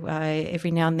O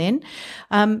every now and then.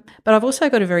 But I've also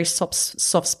got a very soft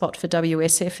spot for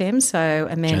WSFM. So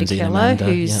Amanda Keller,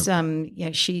 who's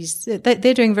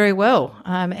they're doing very well,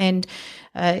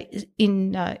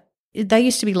 they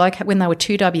used to be located, when they were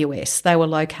 2WS, they were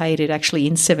located actually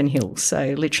in Seven Hills,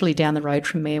 so literally down the road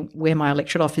from where my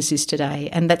electorate office is today,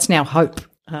 and that's now Hope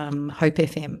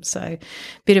FM. So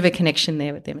bit of a connection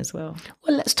there with them as well.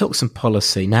 Well, let's talk some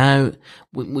policy. Now,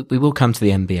 we will come to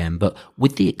the NBN, but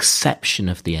with the exception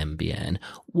of the NBN,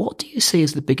 what do you see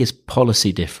as the biggest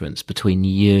policy difference between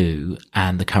you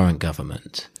and the current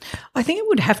government? I think it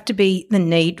would have to be the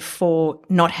need for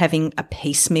not having a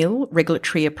piecemeal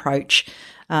regulatory approach,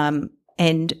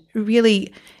 and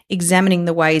really examining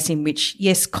the ways in which,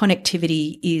 yes,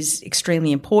 connectivity is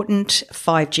extremely important,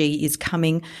 5G is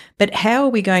coming, but how are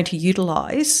we going to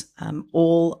utilise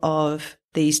all of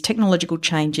these technological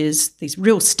changes, these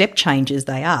real step changes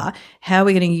they are, how are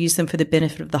we going to use them for the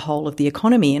benefit of the whole of the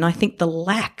economy? And I think the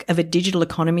lack of a digital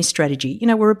economy strategy,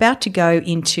 we're about to go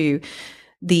into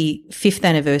the 5th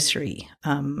anniversary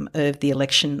of the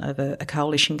election of a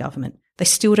coalition government. They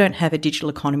still don't have a digital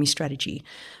economy strategy.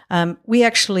 We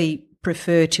actually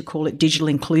prefer to call it digital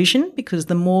inclusion, because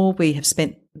the more we have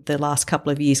spent the last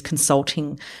couple of years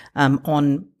consulting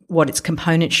on what its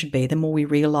components should be, the more we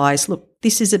realise, look,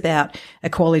 this is about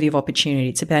equality of opportunity.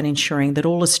 It's about ensuring that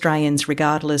all Australians,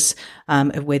 regardless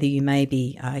of whether you may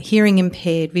be hearing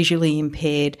impaired, visually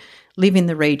impaired, live in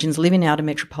the regions, live in outer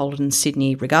metropolitan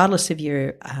Sydney, regardless of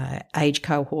your age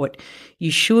cohort,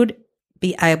 you should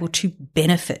be able to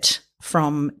benefit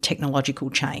from technological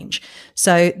change.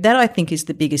 So that, I think, is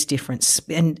the biggest difference.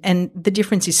 And the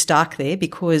difference is stark there,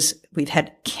 because we've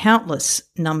had countless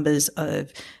numbers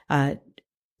of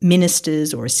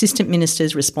ministers or assistant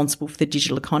ministers responsible for the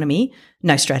digital economy.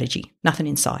 No strategy, nothing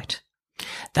in sight.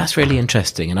 That's really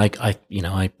interesting. And I've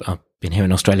been here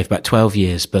in Australia for about 12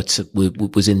 years, but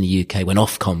was in the UK when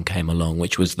Ofcom came along,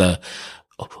 which was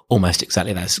almost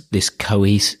exactly that, this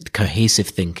cohesive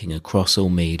thinking across all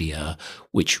media,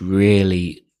 which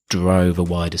really drove a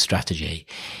wider strategy.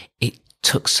 It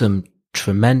took some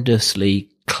tremendously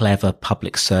clever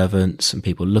public servants and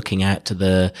people looking out to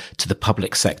the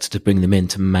public sector to bring them in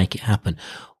to make it happen.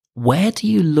 Where do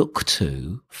you look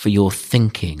to for your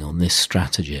thinking on this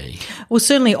strategy? Well,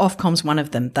 certainly Ofcom's one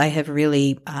of them. They have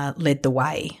really led the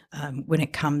way when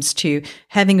it comes to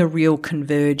having a real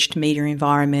converged media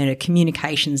environment, a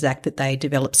Communications Act that they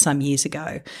developed some years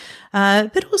ago.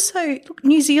 But also, look,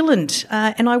 New Zealand,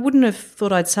 and I wouldn't have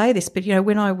thought I'd say this, but,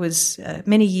 when I was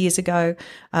many years ago,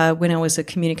 when I was a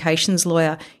communications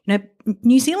lawyer,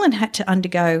 New Zealand had to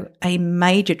undergo a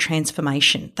major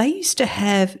transformation. They used to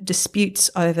have disputes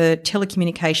over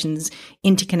telecommunications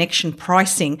interconnection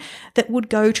pricing that would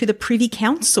go to the Privy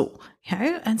Council.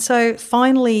 And so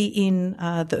finally in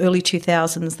the early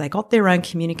 2000s, they got their own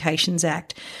Communications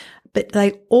Act, but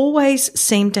they always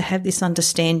seemed to have this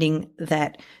understanding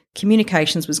that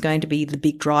communications was going to be the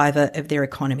big driver of their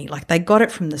economy. Like, they got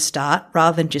it from the start,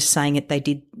 rather than just saying it, they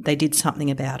did something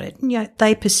about it. And,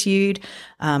 they pursued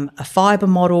a fibre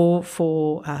model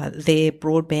for their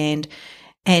broadband.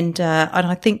 And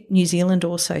I think New Zealand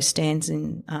also stands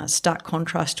in stark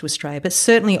contrast to Australia. But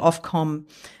certainly Ofcom,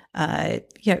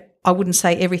 I wouldn't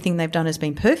say everything they've done has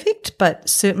been perfect, but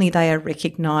certainly they are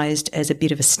recognised as a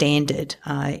bit of a standard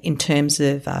in terms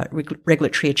of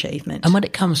regulatory achievement. And when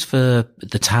it comes for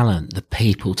the talent, the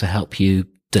people to help you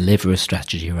deliver a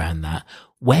strategy around that,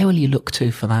 where will you look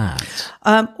to for that?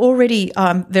 Already,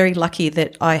 I'm very lucky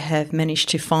that I have managed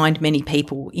to find many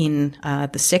people in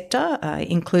the sector,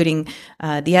 including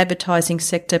the advertising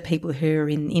sector, people who are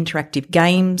in interactive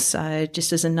games,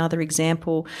 just as another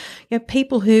example.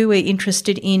 People who are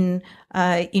interested in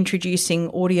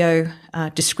introducing audio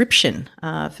description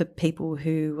for people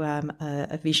who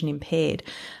are vision impaired.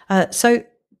 So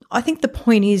I think the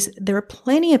point is there are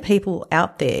plenty of people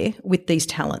out there with these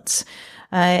talents.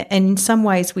 And in some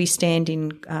ways we stand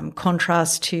in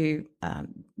contrast to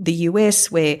the US,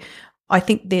 where I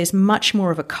think there's much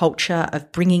more of a culture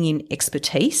of bringing in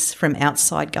expertise from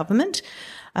outside government.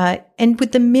 And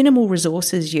with the minimal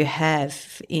resources you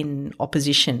have in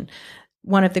opposition,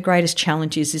 one of the greatest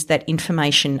challenges is that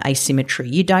information asymmetry.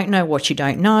 You don't know what you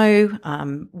don't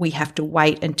know. We have to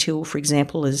wait until, for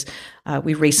example, as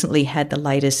We recently had the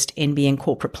latest NBN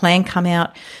corporate plan come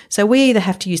out. So we either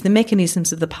have to use the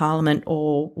mechanisms of the Parliament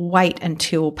or wait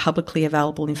until publicly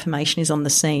available information is on the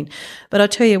scene. But I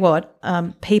tell you what,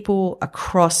 people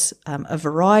across a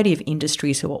variety of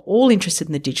industries who are all interested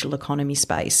in the digital economy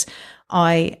space,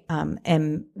 I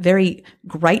am very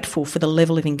grateful for the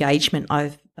level of engagement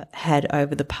I've had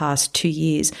over the past 2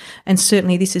 years. And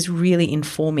certainly this is really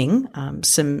informing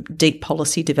some deep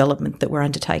policy development that we're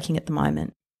undertaking at the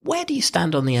moment. Where do you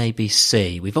stand on the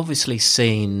ABC? We've obviously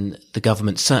seen the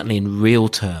government, certainly in real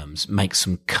terms, make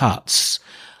some cuts.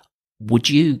 Would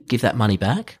you give that money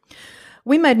back?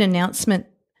 We made an announcement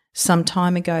some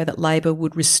time ago that Labor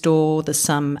would restore the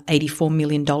some $84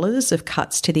 million of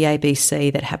cuts to the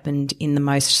ABC that happened in the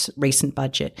most recent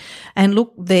budget. And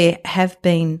look, there have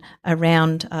been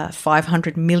around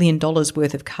 $500 million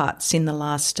worth of cuts in the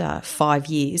last 5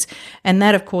 years. And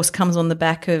that, of course, comes on the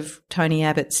back of Tony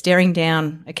Abbott staring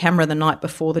down a camera the night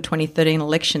before the 2013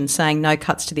 election saying no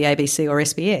cuts to the ABC or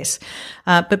SBS.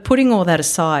 But putting all that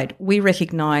aside, we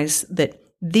recognise that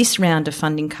this round of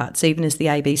funding cuts, even as the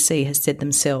ABC has said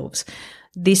themselves,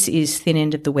 this is thin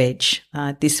end of the wedge.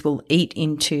 This will eat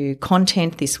into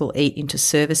content, this will eat into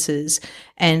services,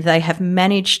 and they have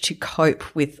managed to cope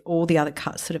with all the other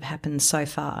cuts that have happened so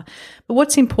far. But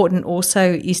what's important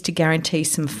also is to guarantee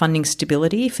some funding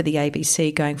stability for the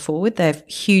ABC going forward. They have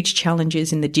huge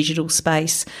challenges in the digital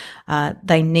space.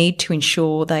 They need to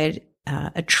ensure they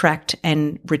attract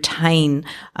and retain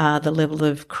the level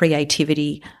of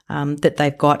creativity that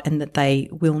they've got and that they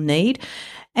will need.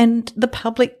 And the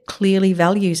public clearly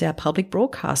values our public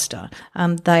broadcaster.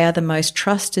 They are the most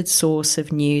trusted source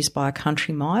of news by a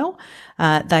country mile.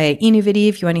 They are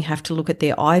innovative. You only have to look at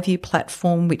their iView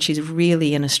platform, which is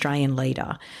really an Australian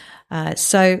leader.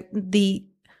 So the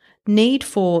need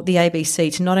for the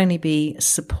ABC to not only be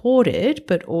supported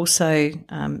but also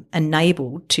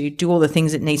enabled to do all the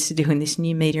things it needs to do in this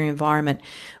new media environment,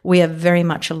 we are very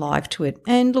much alive to it.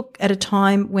 And look, at a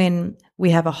time when we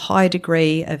have a high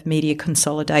degree of media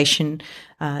consolidation,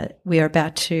 we are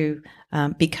about to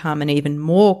become an even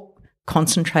more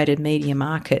concentrated media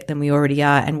market than we already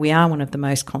are, and we are one of the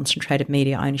most concentrated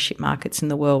media ownership markets in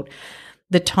the world.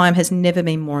 The time has never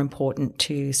been more important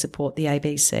to support the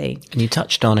ABC. And you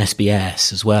touched on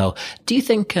SBS as well. Do you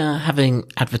think having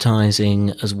advertising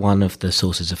as one of the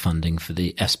sources of funding for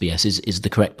the SBS is the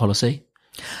correct policy?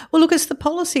 Well, look, it's the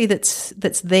policy that's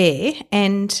there,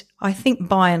 and I think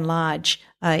by and large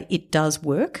it does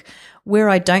work. Where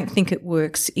I don't think it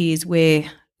works is where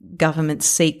government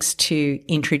seeks to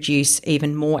introduce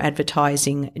even more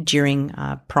advertising during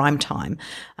prime time.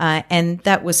 And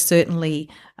that was certainly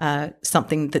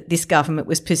something that this government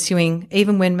was pursuing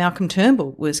even when Malcolm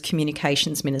Turnbull was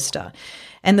Communications Minister.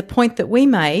 And the point that we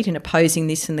made in opposing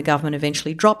this, and the government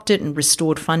eventually dropped it and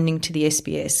restored funding to the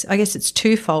SBS, I guess it's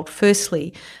twofold.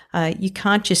 Firstly, you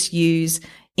can't just use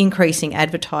increasing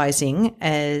advertising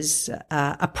as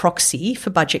a proxy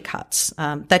for budget cuts.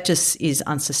 That just is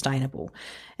unsustainable.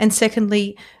 And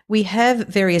secondly, we have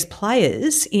various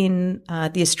players in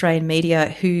the Australian media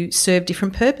who serve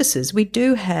different purposes. We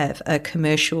do have a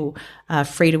commercial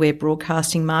free-to-air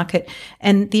broadcasting market,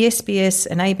 and the SBS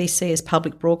and ABC as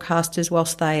public broadcasters,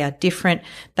 whilst they are different,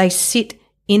 they sit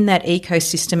in that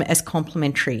ecosystem as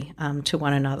complementary to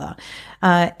one another.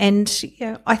 And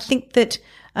I think that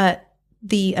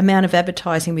the amount of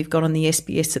advertising we've got on the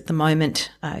SBS at the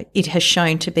moment, it has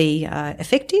shown to be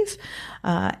effective.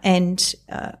 And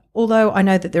although I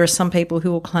know that there are some people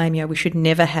who will claim, we should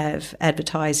never have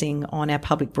advertising on our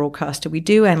public broadcaster, we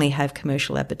do only have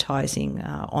commercial advertising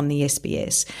on the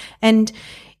SBS. And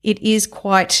it is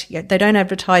quite, they don't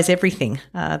advertise everything.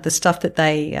 The stuff that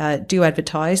they do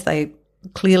advertise, they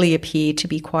clearly appear to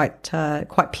be quite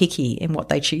picky in what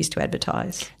they choose to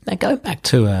advertise. Now, going back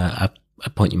to a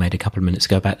point you made a couple of minutes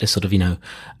ago about this sort of,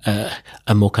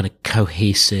 a more kind of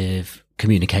cohesive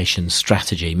communication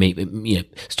strategy,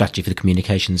 strategy for the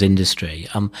communications industry.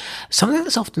 Something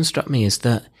that's often struck me is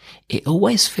that it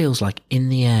always feels like in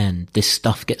the end, this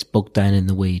stuff gets bogged down in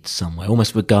the weeds somewhere,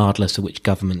 almost regardless of which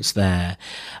government's there.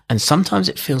 And sometimes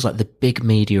it feels like the big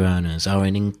media owners are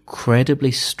an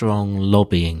incredibly strong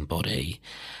lobbying body,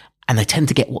 and they tend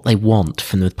to get what they want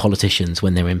from the politicians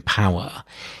when they're in power.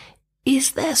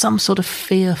 Is there some sort of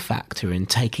fear factor in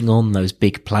taking on those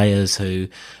big players who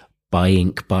buy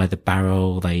ink by the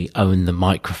barrel, they own the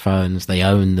microphones, they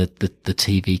own the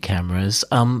TV cameras?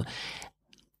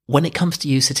 When it comes to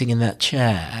you sitting in that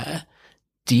chair,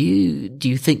 do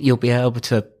you think you'll be able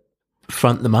to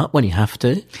front them up when you have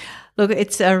to? Look,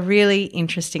 it's a really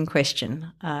interesting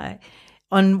question.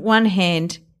 On one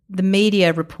hand, the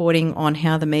media reporting on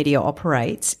how the media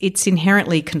operates, it's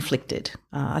inherently conflicted.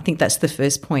 I think that's the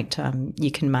first point you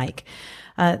can make.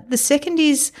 The second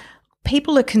is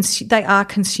people are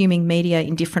consuming media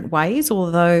in different ways,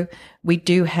 although we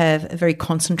do have a very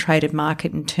concentrated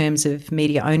market in terms of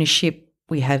media ownership.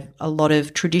 We have a lot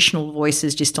of traditional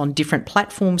voices just on different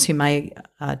platforms who may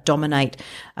dominate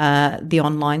the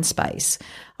online space.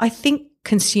 I think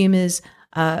consumers,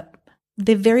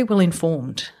 they're very well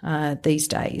informed these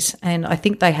days, and I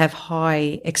think they have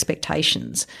high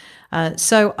expectations.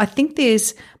 So I think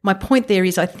my point there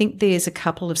is I think there's a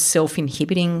couple of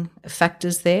self-inhibiting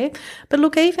factors there. But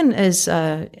look, even as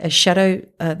the shadow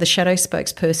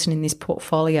spokesperson in this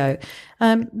portfolio,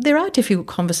 there are difficult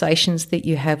conversations that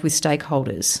you have with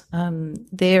stakeholders.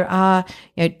 There are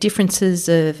differences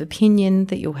of opinion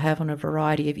that you'll have on a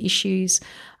variety of issues.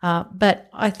 But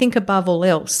I think above all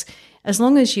else, as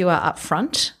long as you are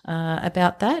upfront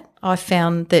about that, I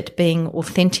found that being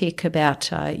authentic about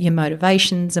your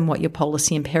motivations and what your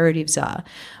policy imperatives are,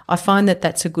 I find that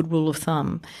that's a good rule of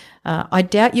thumb. I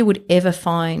doubt you would ever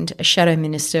find a shadow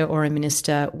minister or a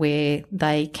minister where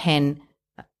they can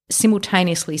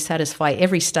simultaneously satisfy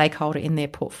every stakeholder in their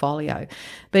portfolio.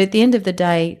 But at the end of the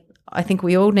day, I think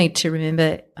we all need to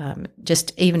remember,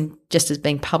 just as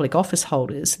being public office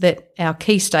holders, that our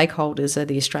key stakeholders are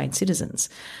the Australian citizens.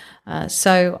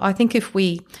 So I think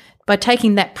by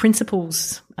taking that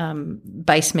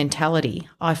principles-based mentality,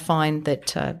 I find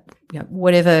that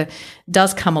whatever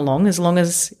does come along, as long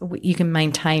as you can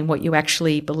maintain what you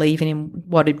actually believe in and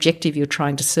what objective you're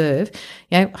trying to serve,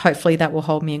 hopefully that will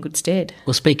hold me in good stead.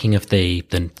 Well, speaking of the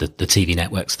TV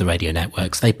networks, the radio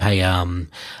networks, they pay a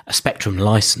spectrum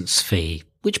license fee,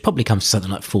 which probably comes to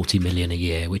something like 40 million a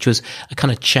year, which was a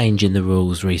kind of change in the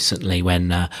rules recently when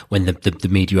the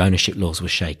media ownership laws were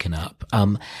shaken up.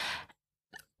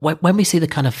 When we see the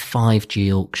kind of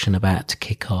 5G auction about to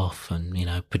kick off and,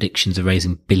 predictions of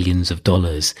raising billions of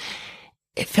dollars,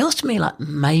 it feels to me like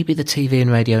maybe the TV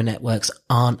and radio networks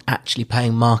aren't actually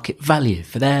paying market value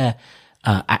for their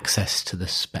access to the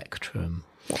spectrum.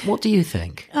 What do you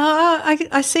think?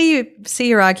 I see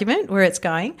your argument where it's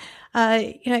going.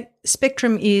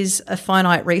 Spectrum is a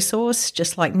finite resource,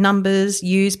 just like numbers,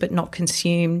 used but not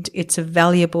consumed. It's a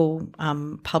valuable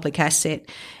public asset,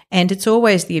 and it's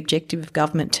always the objective of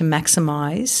government to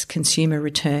maximise consumer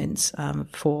returns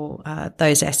for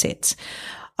those assets.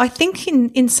 I think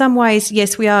in some ways,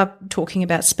 yes, we are talking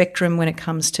about spectrum when it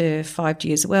comes to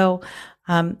 5G as well,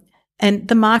 and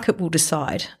the market will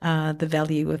decide the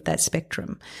value of that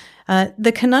spectrum.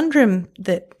 The conundrum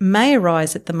that may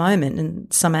arise at the moment,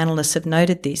 and some analysts have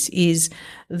noted this, is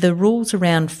the rules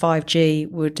around 5G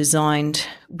were designed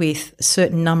with a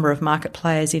certain number of market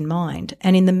players in mind.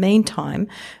 And in the meantime,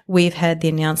 we've had the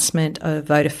announcement of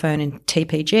Vodafone and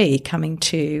TPG coming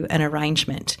to an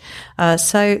arrangement.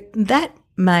 So that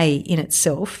may in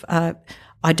itself,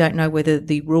 I don't know whether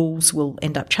the rules will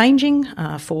end up changing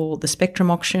for the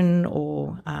spectrum auction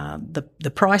or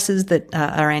the prices that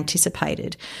are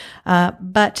anticipated.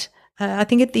 But I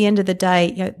think at the end of the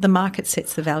day, the market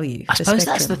sets the value. I suppose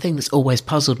that's the thing that's always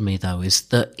puzzled me, though, is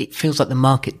that it feels like the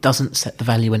market doesn't set the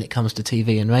value when it comes to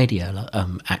TV and radio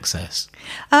access.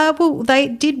 Well, they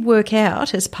did work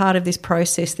out as part of this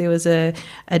process. There was a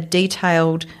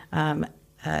detailed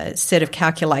set of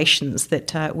calculations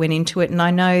that went into it. And I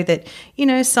know that,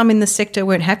 some in the sector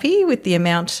weren't happy with the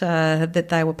amount that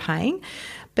they were paying.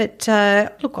 But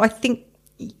look, I think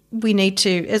we need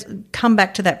to come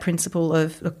back to that principle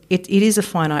of, look, it is a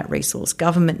finite resource.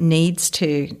 Government needs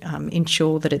to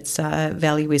ensure that its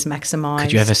value is maximised.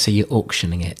 Could you ever see you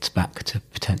auctioning it back to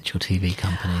potential TV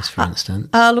companies, for instance?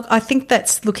 Look, I think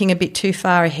that's looking a bit too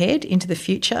far ahead into the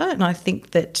future, and I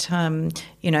think that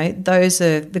those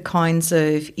are the kinds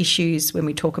of issues when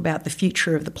we talk about the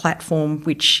future of the platform,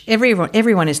 which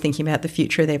everyone is thinking about the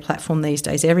future of their platform these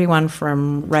days, everyone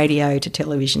from radio to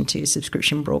television to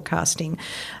subscription broadcasting.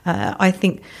 I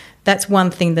think that's one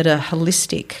thing that a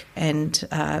holistic and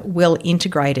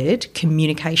well-integrated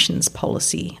communications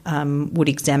policy would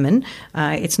examine.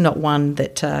 It's not one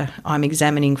that I'm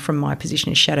examining from my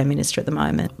position as Shadow Minister at the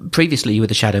moment. Previously, you were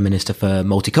the Shadow Minister for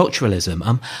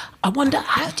Multiculturalism. I wonder,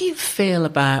 how do you feel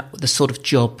about the sort of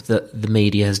job that the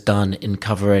media has done in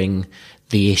covering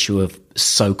the issue of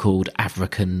so-called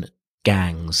African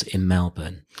gangs in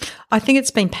Melbourne? I think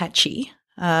it's been patchy.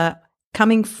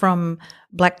 Coming from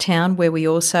Blacktown, where we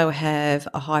also have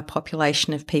a high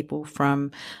population of people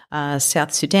from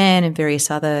South Sudan and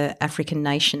various other African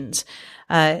nations,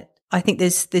 I think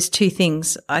there's two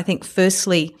things. I think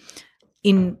firstly,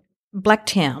 in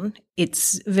Blacktown,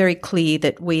 it's very clear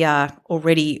that we are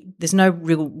already, there's no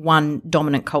real one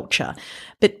dominant culture.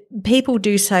 But people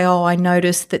do say, oh, I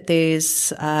noticed that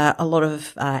there's a lot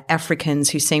of Africans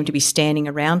who seem to be standing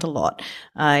around a lot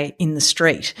in the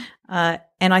street. And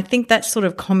I think that sort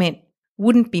of comment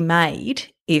wouldn't be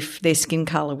made if their skin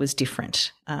colour was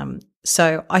different.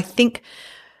 So I think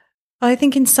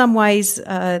in some ways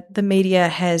the media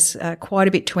has quite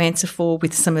a bit to answer for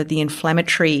with some of the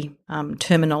inflammatory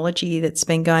terminology that's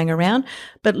been going around.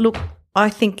 But look, I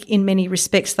think in many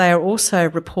respects they are also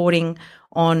reporting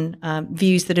on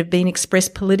views that have been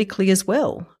expressed politically as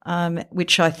well,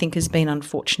 which I think has been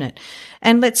unfortunate.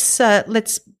 And let's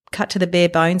cut to the bare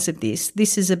bones of this.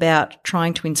 This is about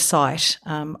trying to incite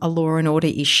a law and order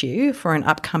issue for an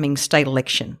upcoming state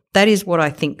election. That is what I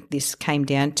think this came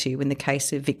down to in the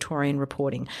case of Victorian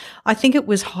reporting. I think it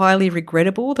was highly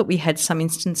regrettable that we had some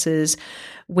instances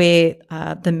where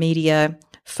the media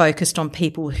focused on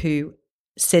people who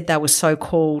said they were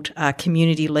so-called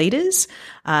community leaders,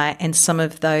 and some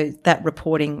of that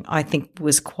reporting I think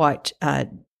was quite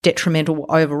detrimental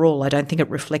overall. I don't think it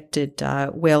reflected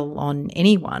well on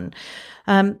anyone.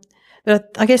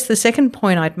 But I guess the second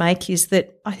point I'd make is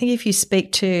that I think if you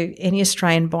speak to any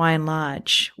Australian by and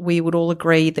large, we would all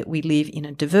agree that we live in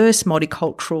a diverse,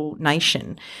 multicultural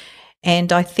nation.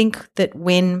 And I think that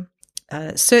when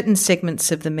certain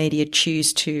segments of the media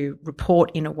choose to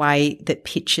report in a way that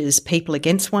pitches people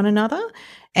against one another,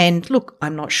 and look,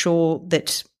 I'm not sure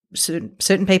that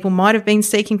certain people might have been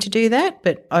seeking to do that,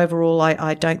 but overall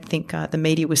I don't think the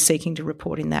media was seeking to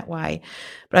report in that way.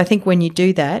 But I think when you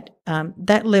do that,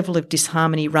 that level of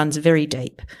disharmony runs very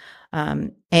deep,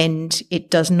 and it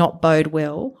does not bode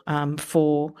well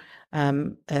for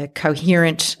a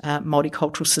coherent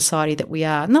multicultural society that we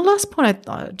are. And the last point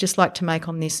I'd just like to make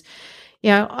on this,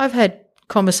 I've had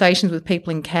conversations with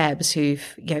people in cabs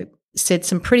who've, said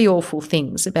some pretty awful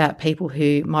things about people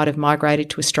who might have migrated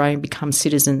to Australia and become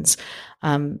citizens,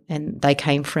 and they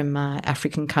came from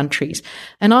African countries.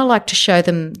 And I like to show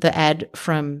them the ad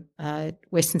from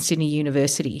Western Sydney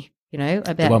University,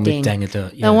 about the one Deng. With Deng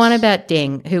Adut, yes. The one about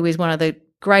Deng, who is one of the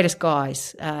greatest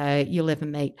guys you'll ever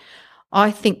meet. I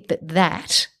think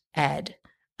that ad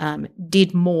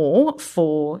did more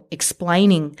for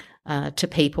explaining to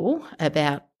people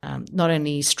about not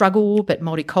only struggle but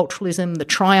multiculturalism, the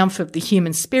triumph of the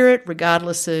human spirit,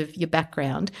 regardless of your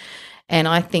background. And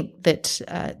I think that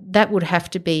that would have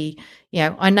to be,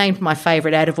 I named my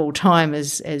favourite ad of all time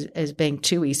as being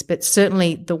Tooheys, but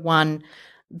certainly the one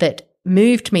that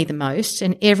moved me the most,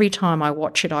 and every time I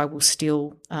watch it I will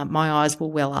still, my eyes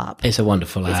will well up. It's a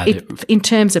wonderful ad. In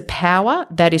terms of power,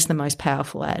 that is the most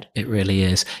powerful ad. It really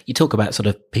is. You talk about sort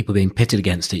of people being pitted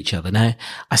against each other. Now,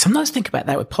 I sometimes think about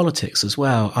that with politics as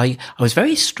well. I was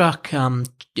very struck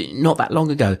not that long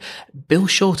ago. Bill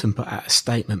Shorten put out a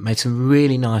statement, made some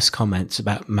really nice comments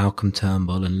about Malcolm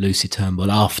Turnbull and Lucy Turnbull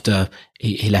after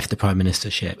he left the prime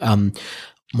ministership.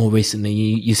 More recently,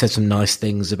 you said some nice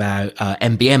things about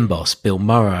NBN boss Bill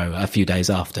Morrow a few days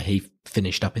after he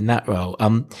finished up in that role.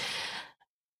 And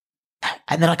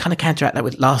then I kind of counteract that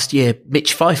with last year,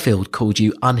 Mitch Fifield called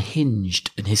you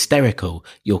unhinged and hysterical,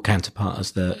 your counterpart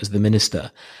as the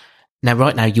minister. Now,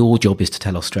 right now, your job is to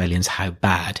tell Australians how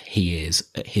bad he is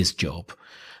at his job.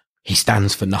 He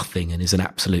stands for nothing and is an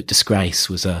absolute disgrace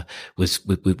was a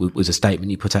statement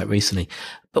you put out recently.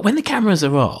 But when the cameras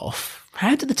are off,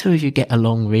 how do the two of you get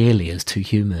along really as two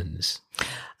humans?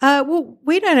 Well,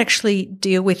 we don't actually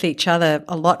deal with each other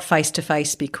a lot face to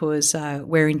face because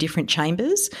we're in different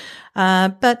chambers.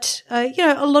 But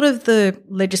a lot of the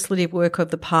legislative work of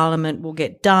the parliament will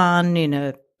get done in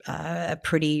a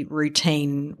pretty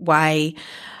routine way.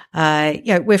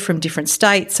 We're from different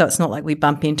states, so it's not like we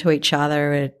bump into each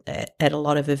other at a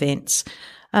lot of events.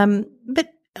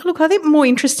 But look, I think more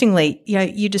interestingly,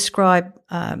 you describe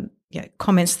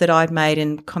comments that I'd made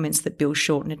and comments that Bill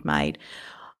Shorten had made.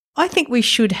 I think we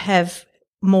should have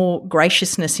more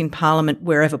graciousness in Parliament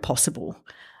wherever possible.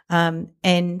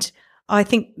 And I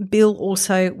think Bill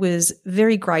also was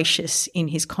very gracious in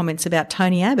his comments about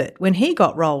Tony Abbott when he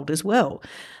got rolled as well.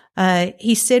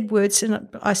 He said words, and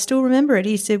I still remember it,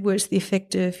 he said words to the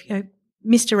effect of,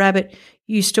 Mr. Abbott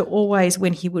used to always,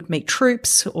 when he would meet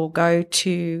troops or go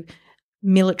to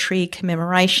military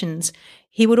commemorations,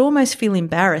 he would almost feel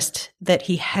embarrassed that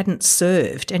he hadn't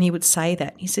served, and he would say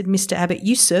that. He said, Mr. Abbott,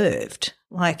 you served.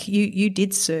 Like, you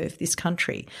did serve this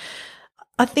country.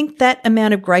 I think that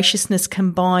amount of graciousness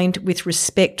combined with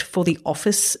respect for the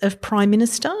office of Prime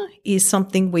Minister is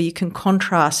something where you can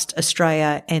contrast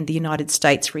Australia and the United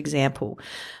States, for example.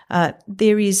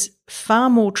 There is far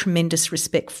more tremendous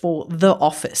respect for the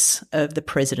office of the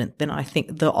president than I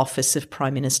think the office of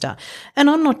prime minister. And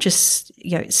I'm not just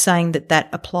saying that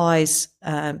applies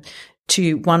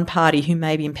to one party who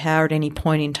may be in power at any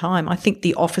point in time. I think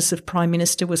the office of prime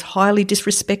minister was highly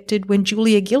disrespected when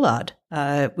Julia Gillard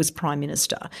was prime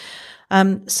minister.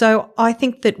 So I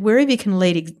think that wherever you can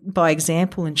lead by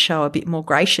example and show a bit more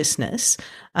graciousness,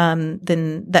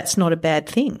 then that's not a bad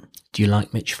thing. Do you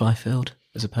like Mitch Fifield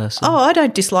as a person? Oh, I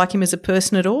don't dislike him as a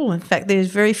person at all. In fact, there's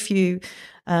very few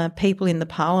people in the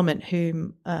parliament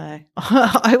whom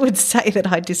I would say that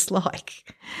I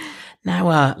dislike.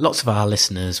 Now, lots of our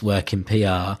listeners work in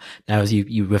PR. Now, as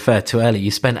you referred to earlier,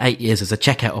 you spent 8 years as a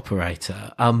checkout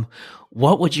operator.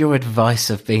 What would your advice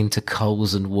have been to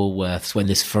Coles and Woolworths when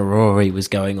this furore was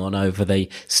going on over the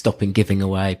stopping giving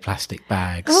away plastic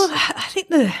bags? Well, I think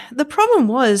the problem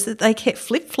was that they kept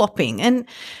flip-flopping, and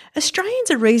Australians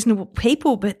are reasonable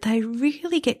people, but they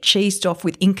really get cheesed off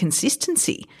with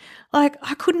inconsistency. Like,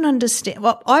 I couldn't understand,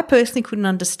 well, I personally couldn't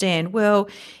understand, well,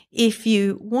 if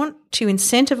you want to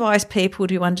incentivise people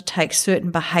to undertake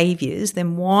certain behaviours,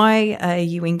 then why are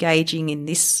you engaging in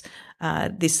this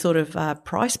sort of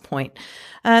price point?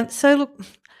 So look,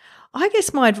 I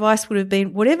guess my advice would have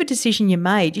been whatever decision you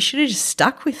made, you should have just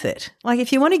stuck with it. Like,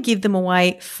 if you want to give them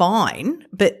away, fine,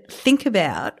 but think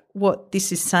about what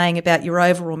this is saying about your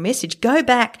overall message. Go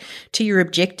back to your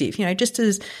objective. Just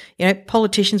as,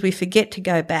 politicians, we forget to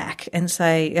go back and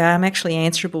say, I'm actually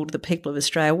answerable to the people of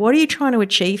Australia. What are you trying to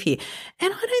achieve here?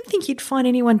 And I don't think you'd find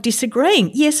anyone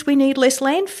disagreeing. Yes, we need less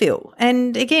landfill.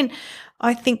 And again,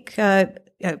 I think,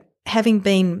 having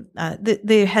been,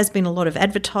 there has been a lot of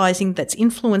advertising that's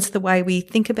influenced the way we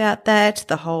think about that,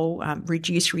 the whole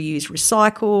reduce, reuse,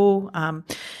 recycle.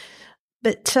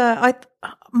 But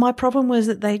my problem was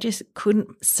that they just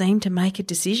couldn't seem to make a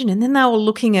decision. And then they were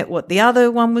looking at what the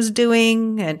other one was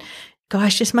doing, and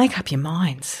guys, just make up your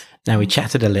minds. Now, we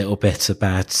chatted a little bit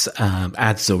about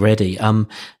ads already.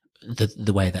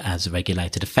 The way that ads are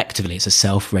regulated, effectively, it's a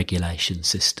self-regulation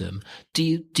system.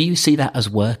 Do you see that as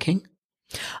working?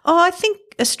 Oh, I think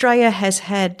Australia has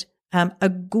had a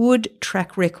good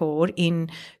track record in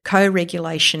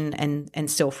co-regulation and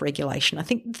self-regulation. I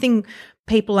think the thing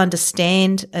people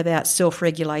understand about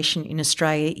self-regulation in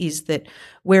Australia is that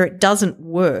where it doesn't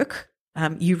work,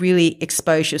 you really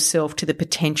expose yourself to the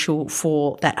potential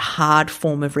for that hard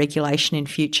form of regulation in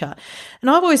future. And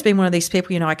I've always been one of these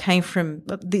people, I came from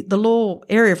the law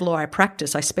area of law I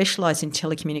practice. I specialised in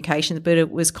telecommunications, but it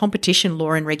was competition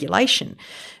law and regulation.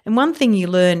 And one thing you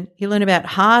learn about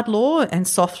hard law and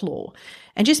soft law.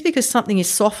 And just because something is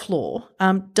soft law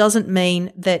doesn't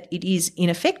mean that it is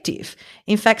ineffective.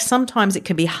 In fact, sometimes it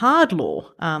can be hard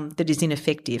law that is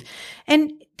ineffective.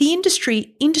 And the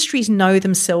industries know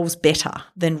themselves better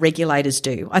than regulators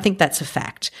do. I think that's a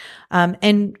fact. And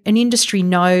an industry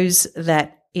knows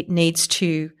that it needs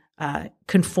to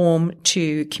conform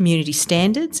to community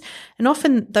standards. And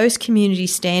often those community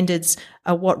standards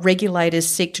are what regulators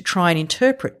seek to try and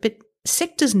interpret. But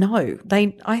sectors know.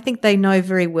 I think they know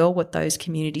very well what those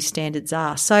community standards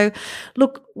are. So,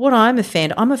 look, what I'm a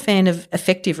fan of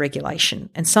effective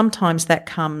regulation, and sometimes that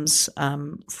comes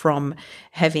from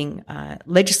having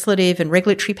legislative and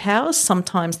regulatory powers.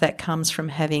 Sometimes that comes from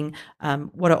having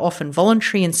what are often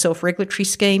voluntary and self-regulatory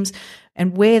schemes.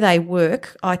 And where they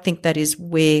work, I think that is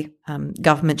where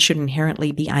government should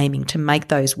inherently be aiming to make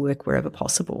those work wherever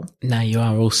possible. Now, you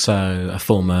are also a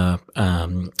former,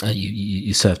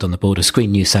 you served on the board of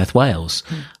Screen New South Wales,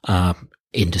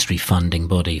 industry funding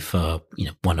body for,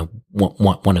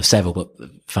 one of several, but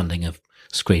funding of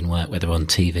screen work, whether on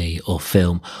TV or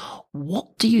film.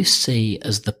 What do you see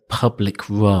as the public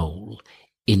role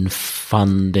in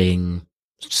funding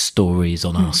stories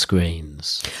on our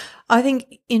screens? I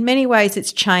think in many ways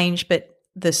it's changed, but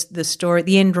the story,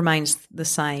 the end remains the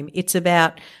same. It's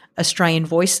about Australian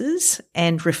voices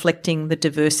and reflecting the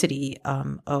diversity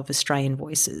of Australian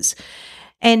voices.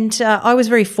 And I was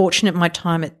very fortunate in my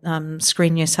time at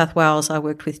Screen New South Wales. I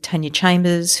worked with Tanya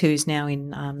Chambers, who's now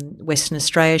in Western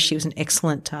Australia. She was an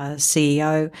excellent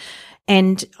CEO.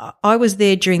 And I was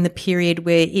there during the period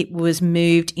where it was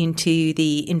moved into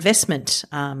the investment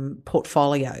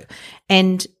portfolio.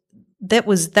 And that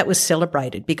was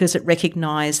celebrated because it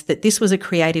recognised that this was a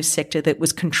creative sector that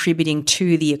was contributing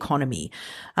to the economy.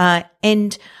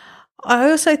 And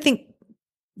I also think,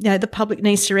 the public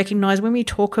needs to recognise when we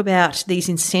talk about these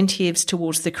incentives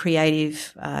towards the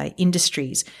creative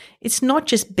industries, it's not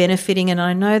just benefiting, and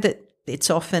I know that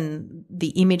it's often the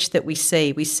image that we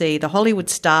see. We see the Hollywood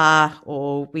star,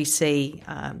 or we see,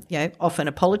 often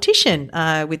a politician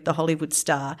with the Hollywood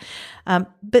star.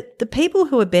 But the people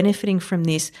who are benefiting from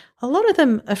this, A lot of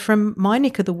them are from my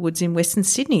neck of the woods in Western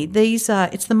Sydney.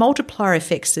 It's the multiplier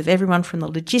effects of everyone from the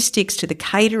logistics to the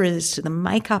caterers to the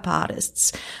makeup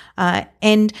artists.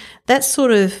 And that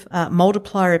sort of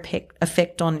multiplier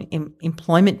effect on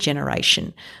employment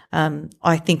generation,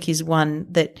 I think, is one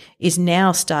that is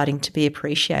now starting to be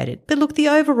appreciated. But look, the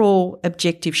overall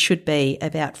objective should be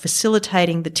about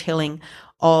facilitating the telling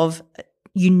of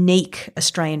unique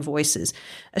Australian voices.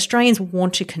 Australians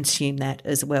want to consume that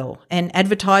as well, and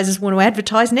advertisers want to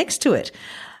advertise next to it.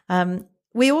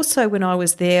 We also, when I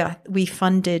was there, we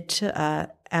funded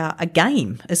a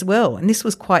game as well, and this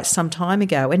was quite some time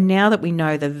ago. And now that we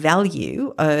know the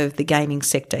value of the gaming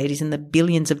sector, it is in the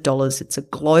billions of dollars. It's a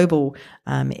global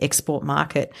export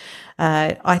market.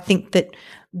 I think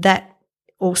that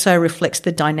also reflects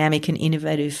the dynamic and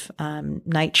innovative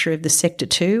nature of the sector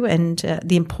too, and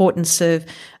the importance of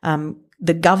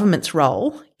the government's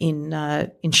role in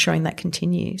ensuring that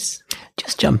continues.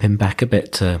 Just jumping back a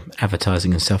bit to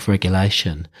advertising and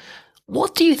self-regulation,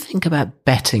 what do you think about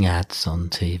betting ads on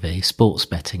TV, sports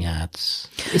betting ads?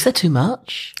 Is there too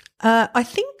much? I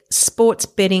think sports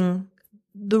betting,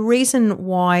 the reason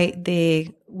why there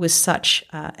was such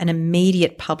an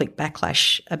immediate public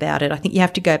backlash about it, I think you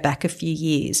have to go back a few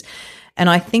years. And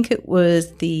I think it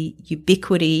was the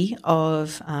ubiquity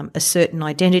of a certain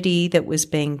identity that was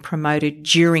being promoted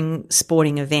during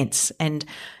sporting events. And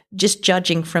just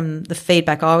judging from the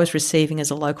feedback I was receiving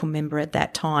as a local member at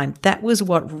that time, that was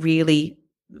the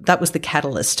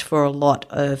catalyst for a lot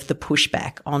of the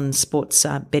pushback on sports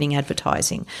betting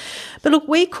advertising. But look,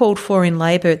 we called for in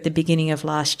Labor at the beginning of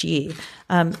last year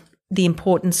the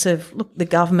importance of the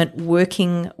government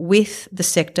working with the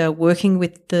sector, working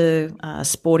with the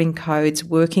sporting codes,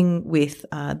 working with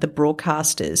the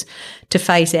broadcasters to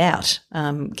phase out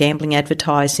gambling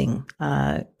advertising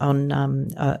for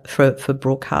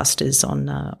broadcasters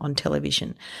on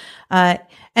television.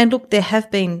 And look, there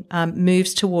have been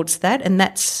moves towards that, and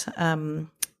that's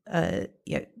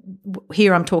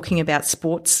here I'm talking about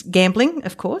sports gambling,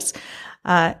 of course.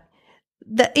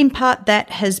 That in part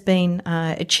that has been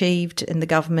achieved, and the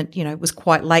government, was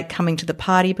quite late coming to the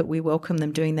party, but we welcome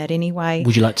them doing that anyway.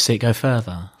 Would you like to see it go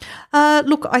further?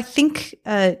 Look, I think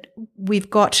we've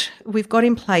got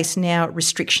in place now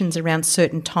restrictions around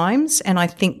certain times, and I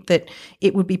think that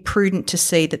it would be prudent to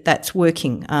see that that's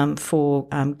working for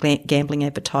gambling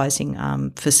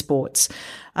advertising for sports.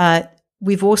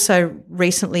 We've also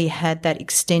recently had that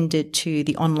extended to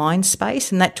the online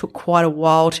space, and that took quite a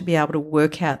while to be able to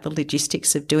work out the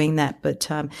logistics of doing that. But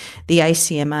the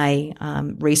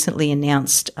ACMA recently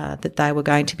announced that they were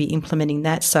going to be implementing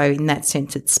that. So in that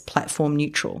sense, it's platform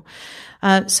neutral.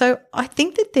 So I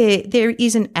think that there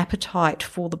is an appetite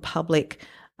for the public,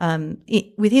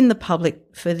 within the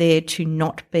public, for there to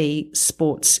not be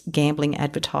sports gambling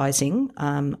advertising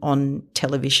on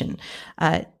television.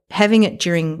 Having it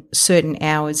during certain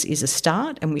hours is a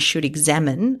start, and we should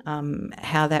examine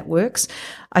how that works.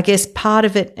 I guess part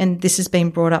of it, and this has been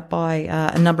brought up by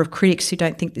a number of critics who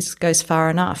don't think this goes far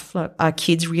enough, are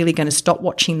kids really going to stop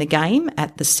watching the game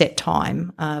at the set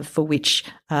time for which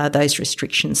those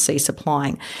restrictions cease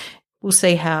applying? We'll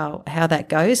see how that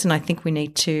goes, and I think we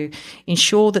need to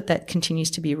ensure that continues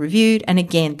to be reviewed, and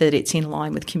again, that it's in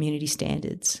line with community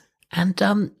standards.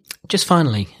 And just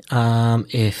finally,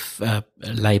 if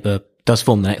Labor does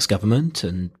form the next government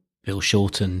and Bill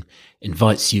Shorten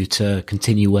invites you to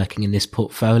continue working in this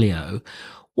portfolio,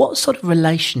 what sort of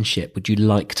relationship would you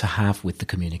like to have with the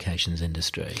communications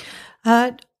industry?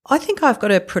 I think I've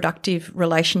got a productive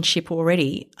relationship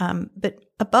already, but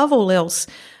above all else,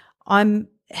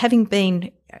 having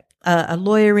been a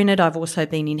lawyer in it, I've also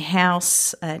been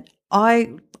in-house.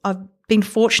 I've been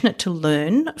fortunate to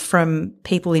learn from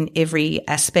people in every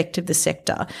aspect of the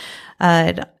sector.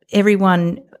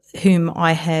 Everyone whom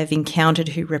I have encountered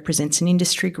who represents an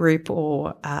industry group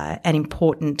or an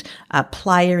important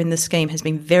player in the scheme has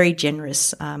been very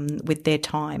generous with their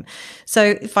time.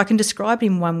 So if I can describe it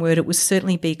in one word, it would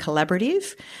certainly be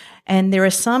collaborative. And there are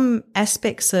some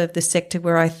aspects of the sector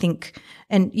where I think,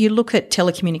 and you look at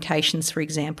telecommunications, for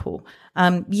example,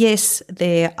 yes,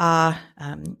 there are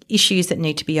issues that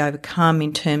need to be overcome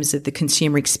in terms of the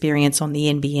consumer experience on the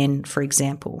NBN, for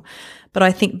example. But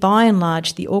I think by and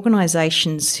large, the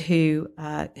organisations who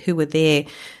are there,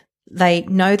 they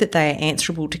know that they are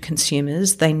answerable to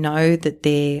consumers. They know that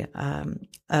there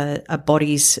are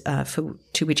bodies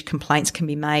to which complaints can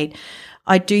be made.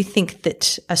 I do think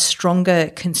that a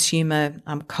stronger consumer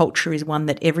culture is one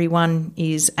that everyone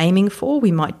is aiming for.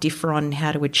 We might differ on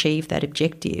how to achieve that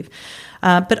objective.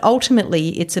 But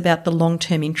ultimately, it's about the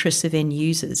long-term interests of end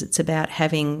users. It's about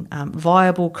having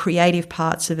viable, creative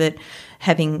parts of it,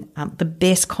 having the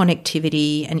best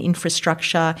connectivity and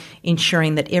infrastructure,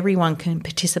 ensuring that everyone can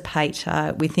participate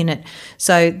within it.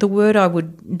 So the word I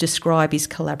would describe is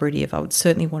collaborative. I would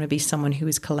certainly want to be someone who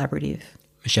is collaborative.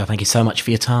 Michelle, thank you so much for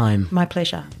your time. My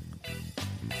pleasure.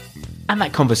 And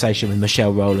that conversation with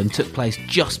Michelle Rowland took place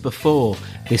just before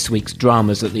this week's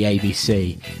dramas at the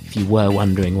ABC, if you were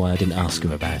wondering why I didn't ask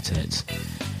her about it.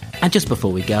 And just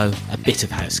before we go, a bit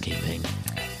of housekeeping.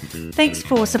 Thanks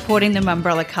for supporting the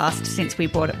Mumbrella Cast since we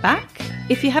brought it back.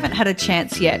 If you haven't had a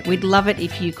chance yet, we'd love it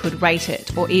if you could rate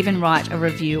it or even write a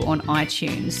review on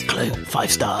iTunes. Clue,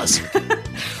 5 stars.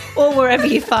 Or wherever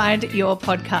you find your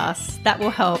podcasts. That will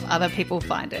help other people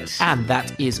find it. And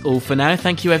that is all for now.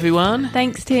 Thank you, everyone.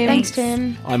 Thanks, Tim. Thanks,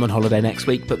 Tim. I'm on holiday next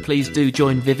week, but please do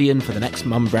join Vivian for the next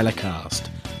Mumbrella Cast.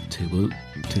 Toodle.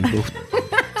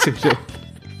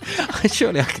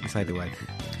 Surely I can say the word.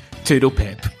 Toodle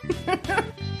pip.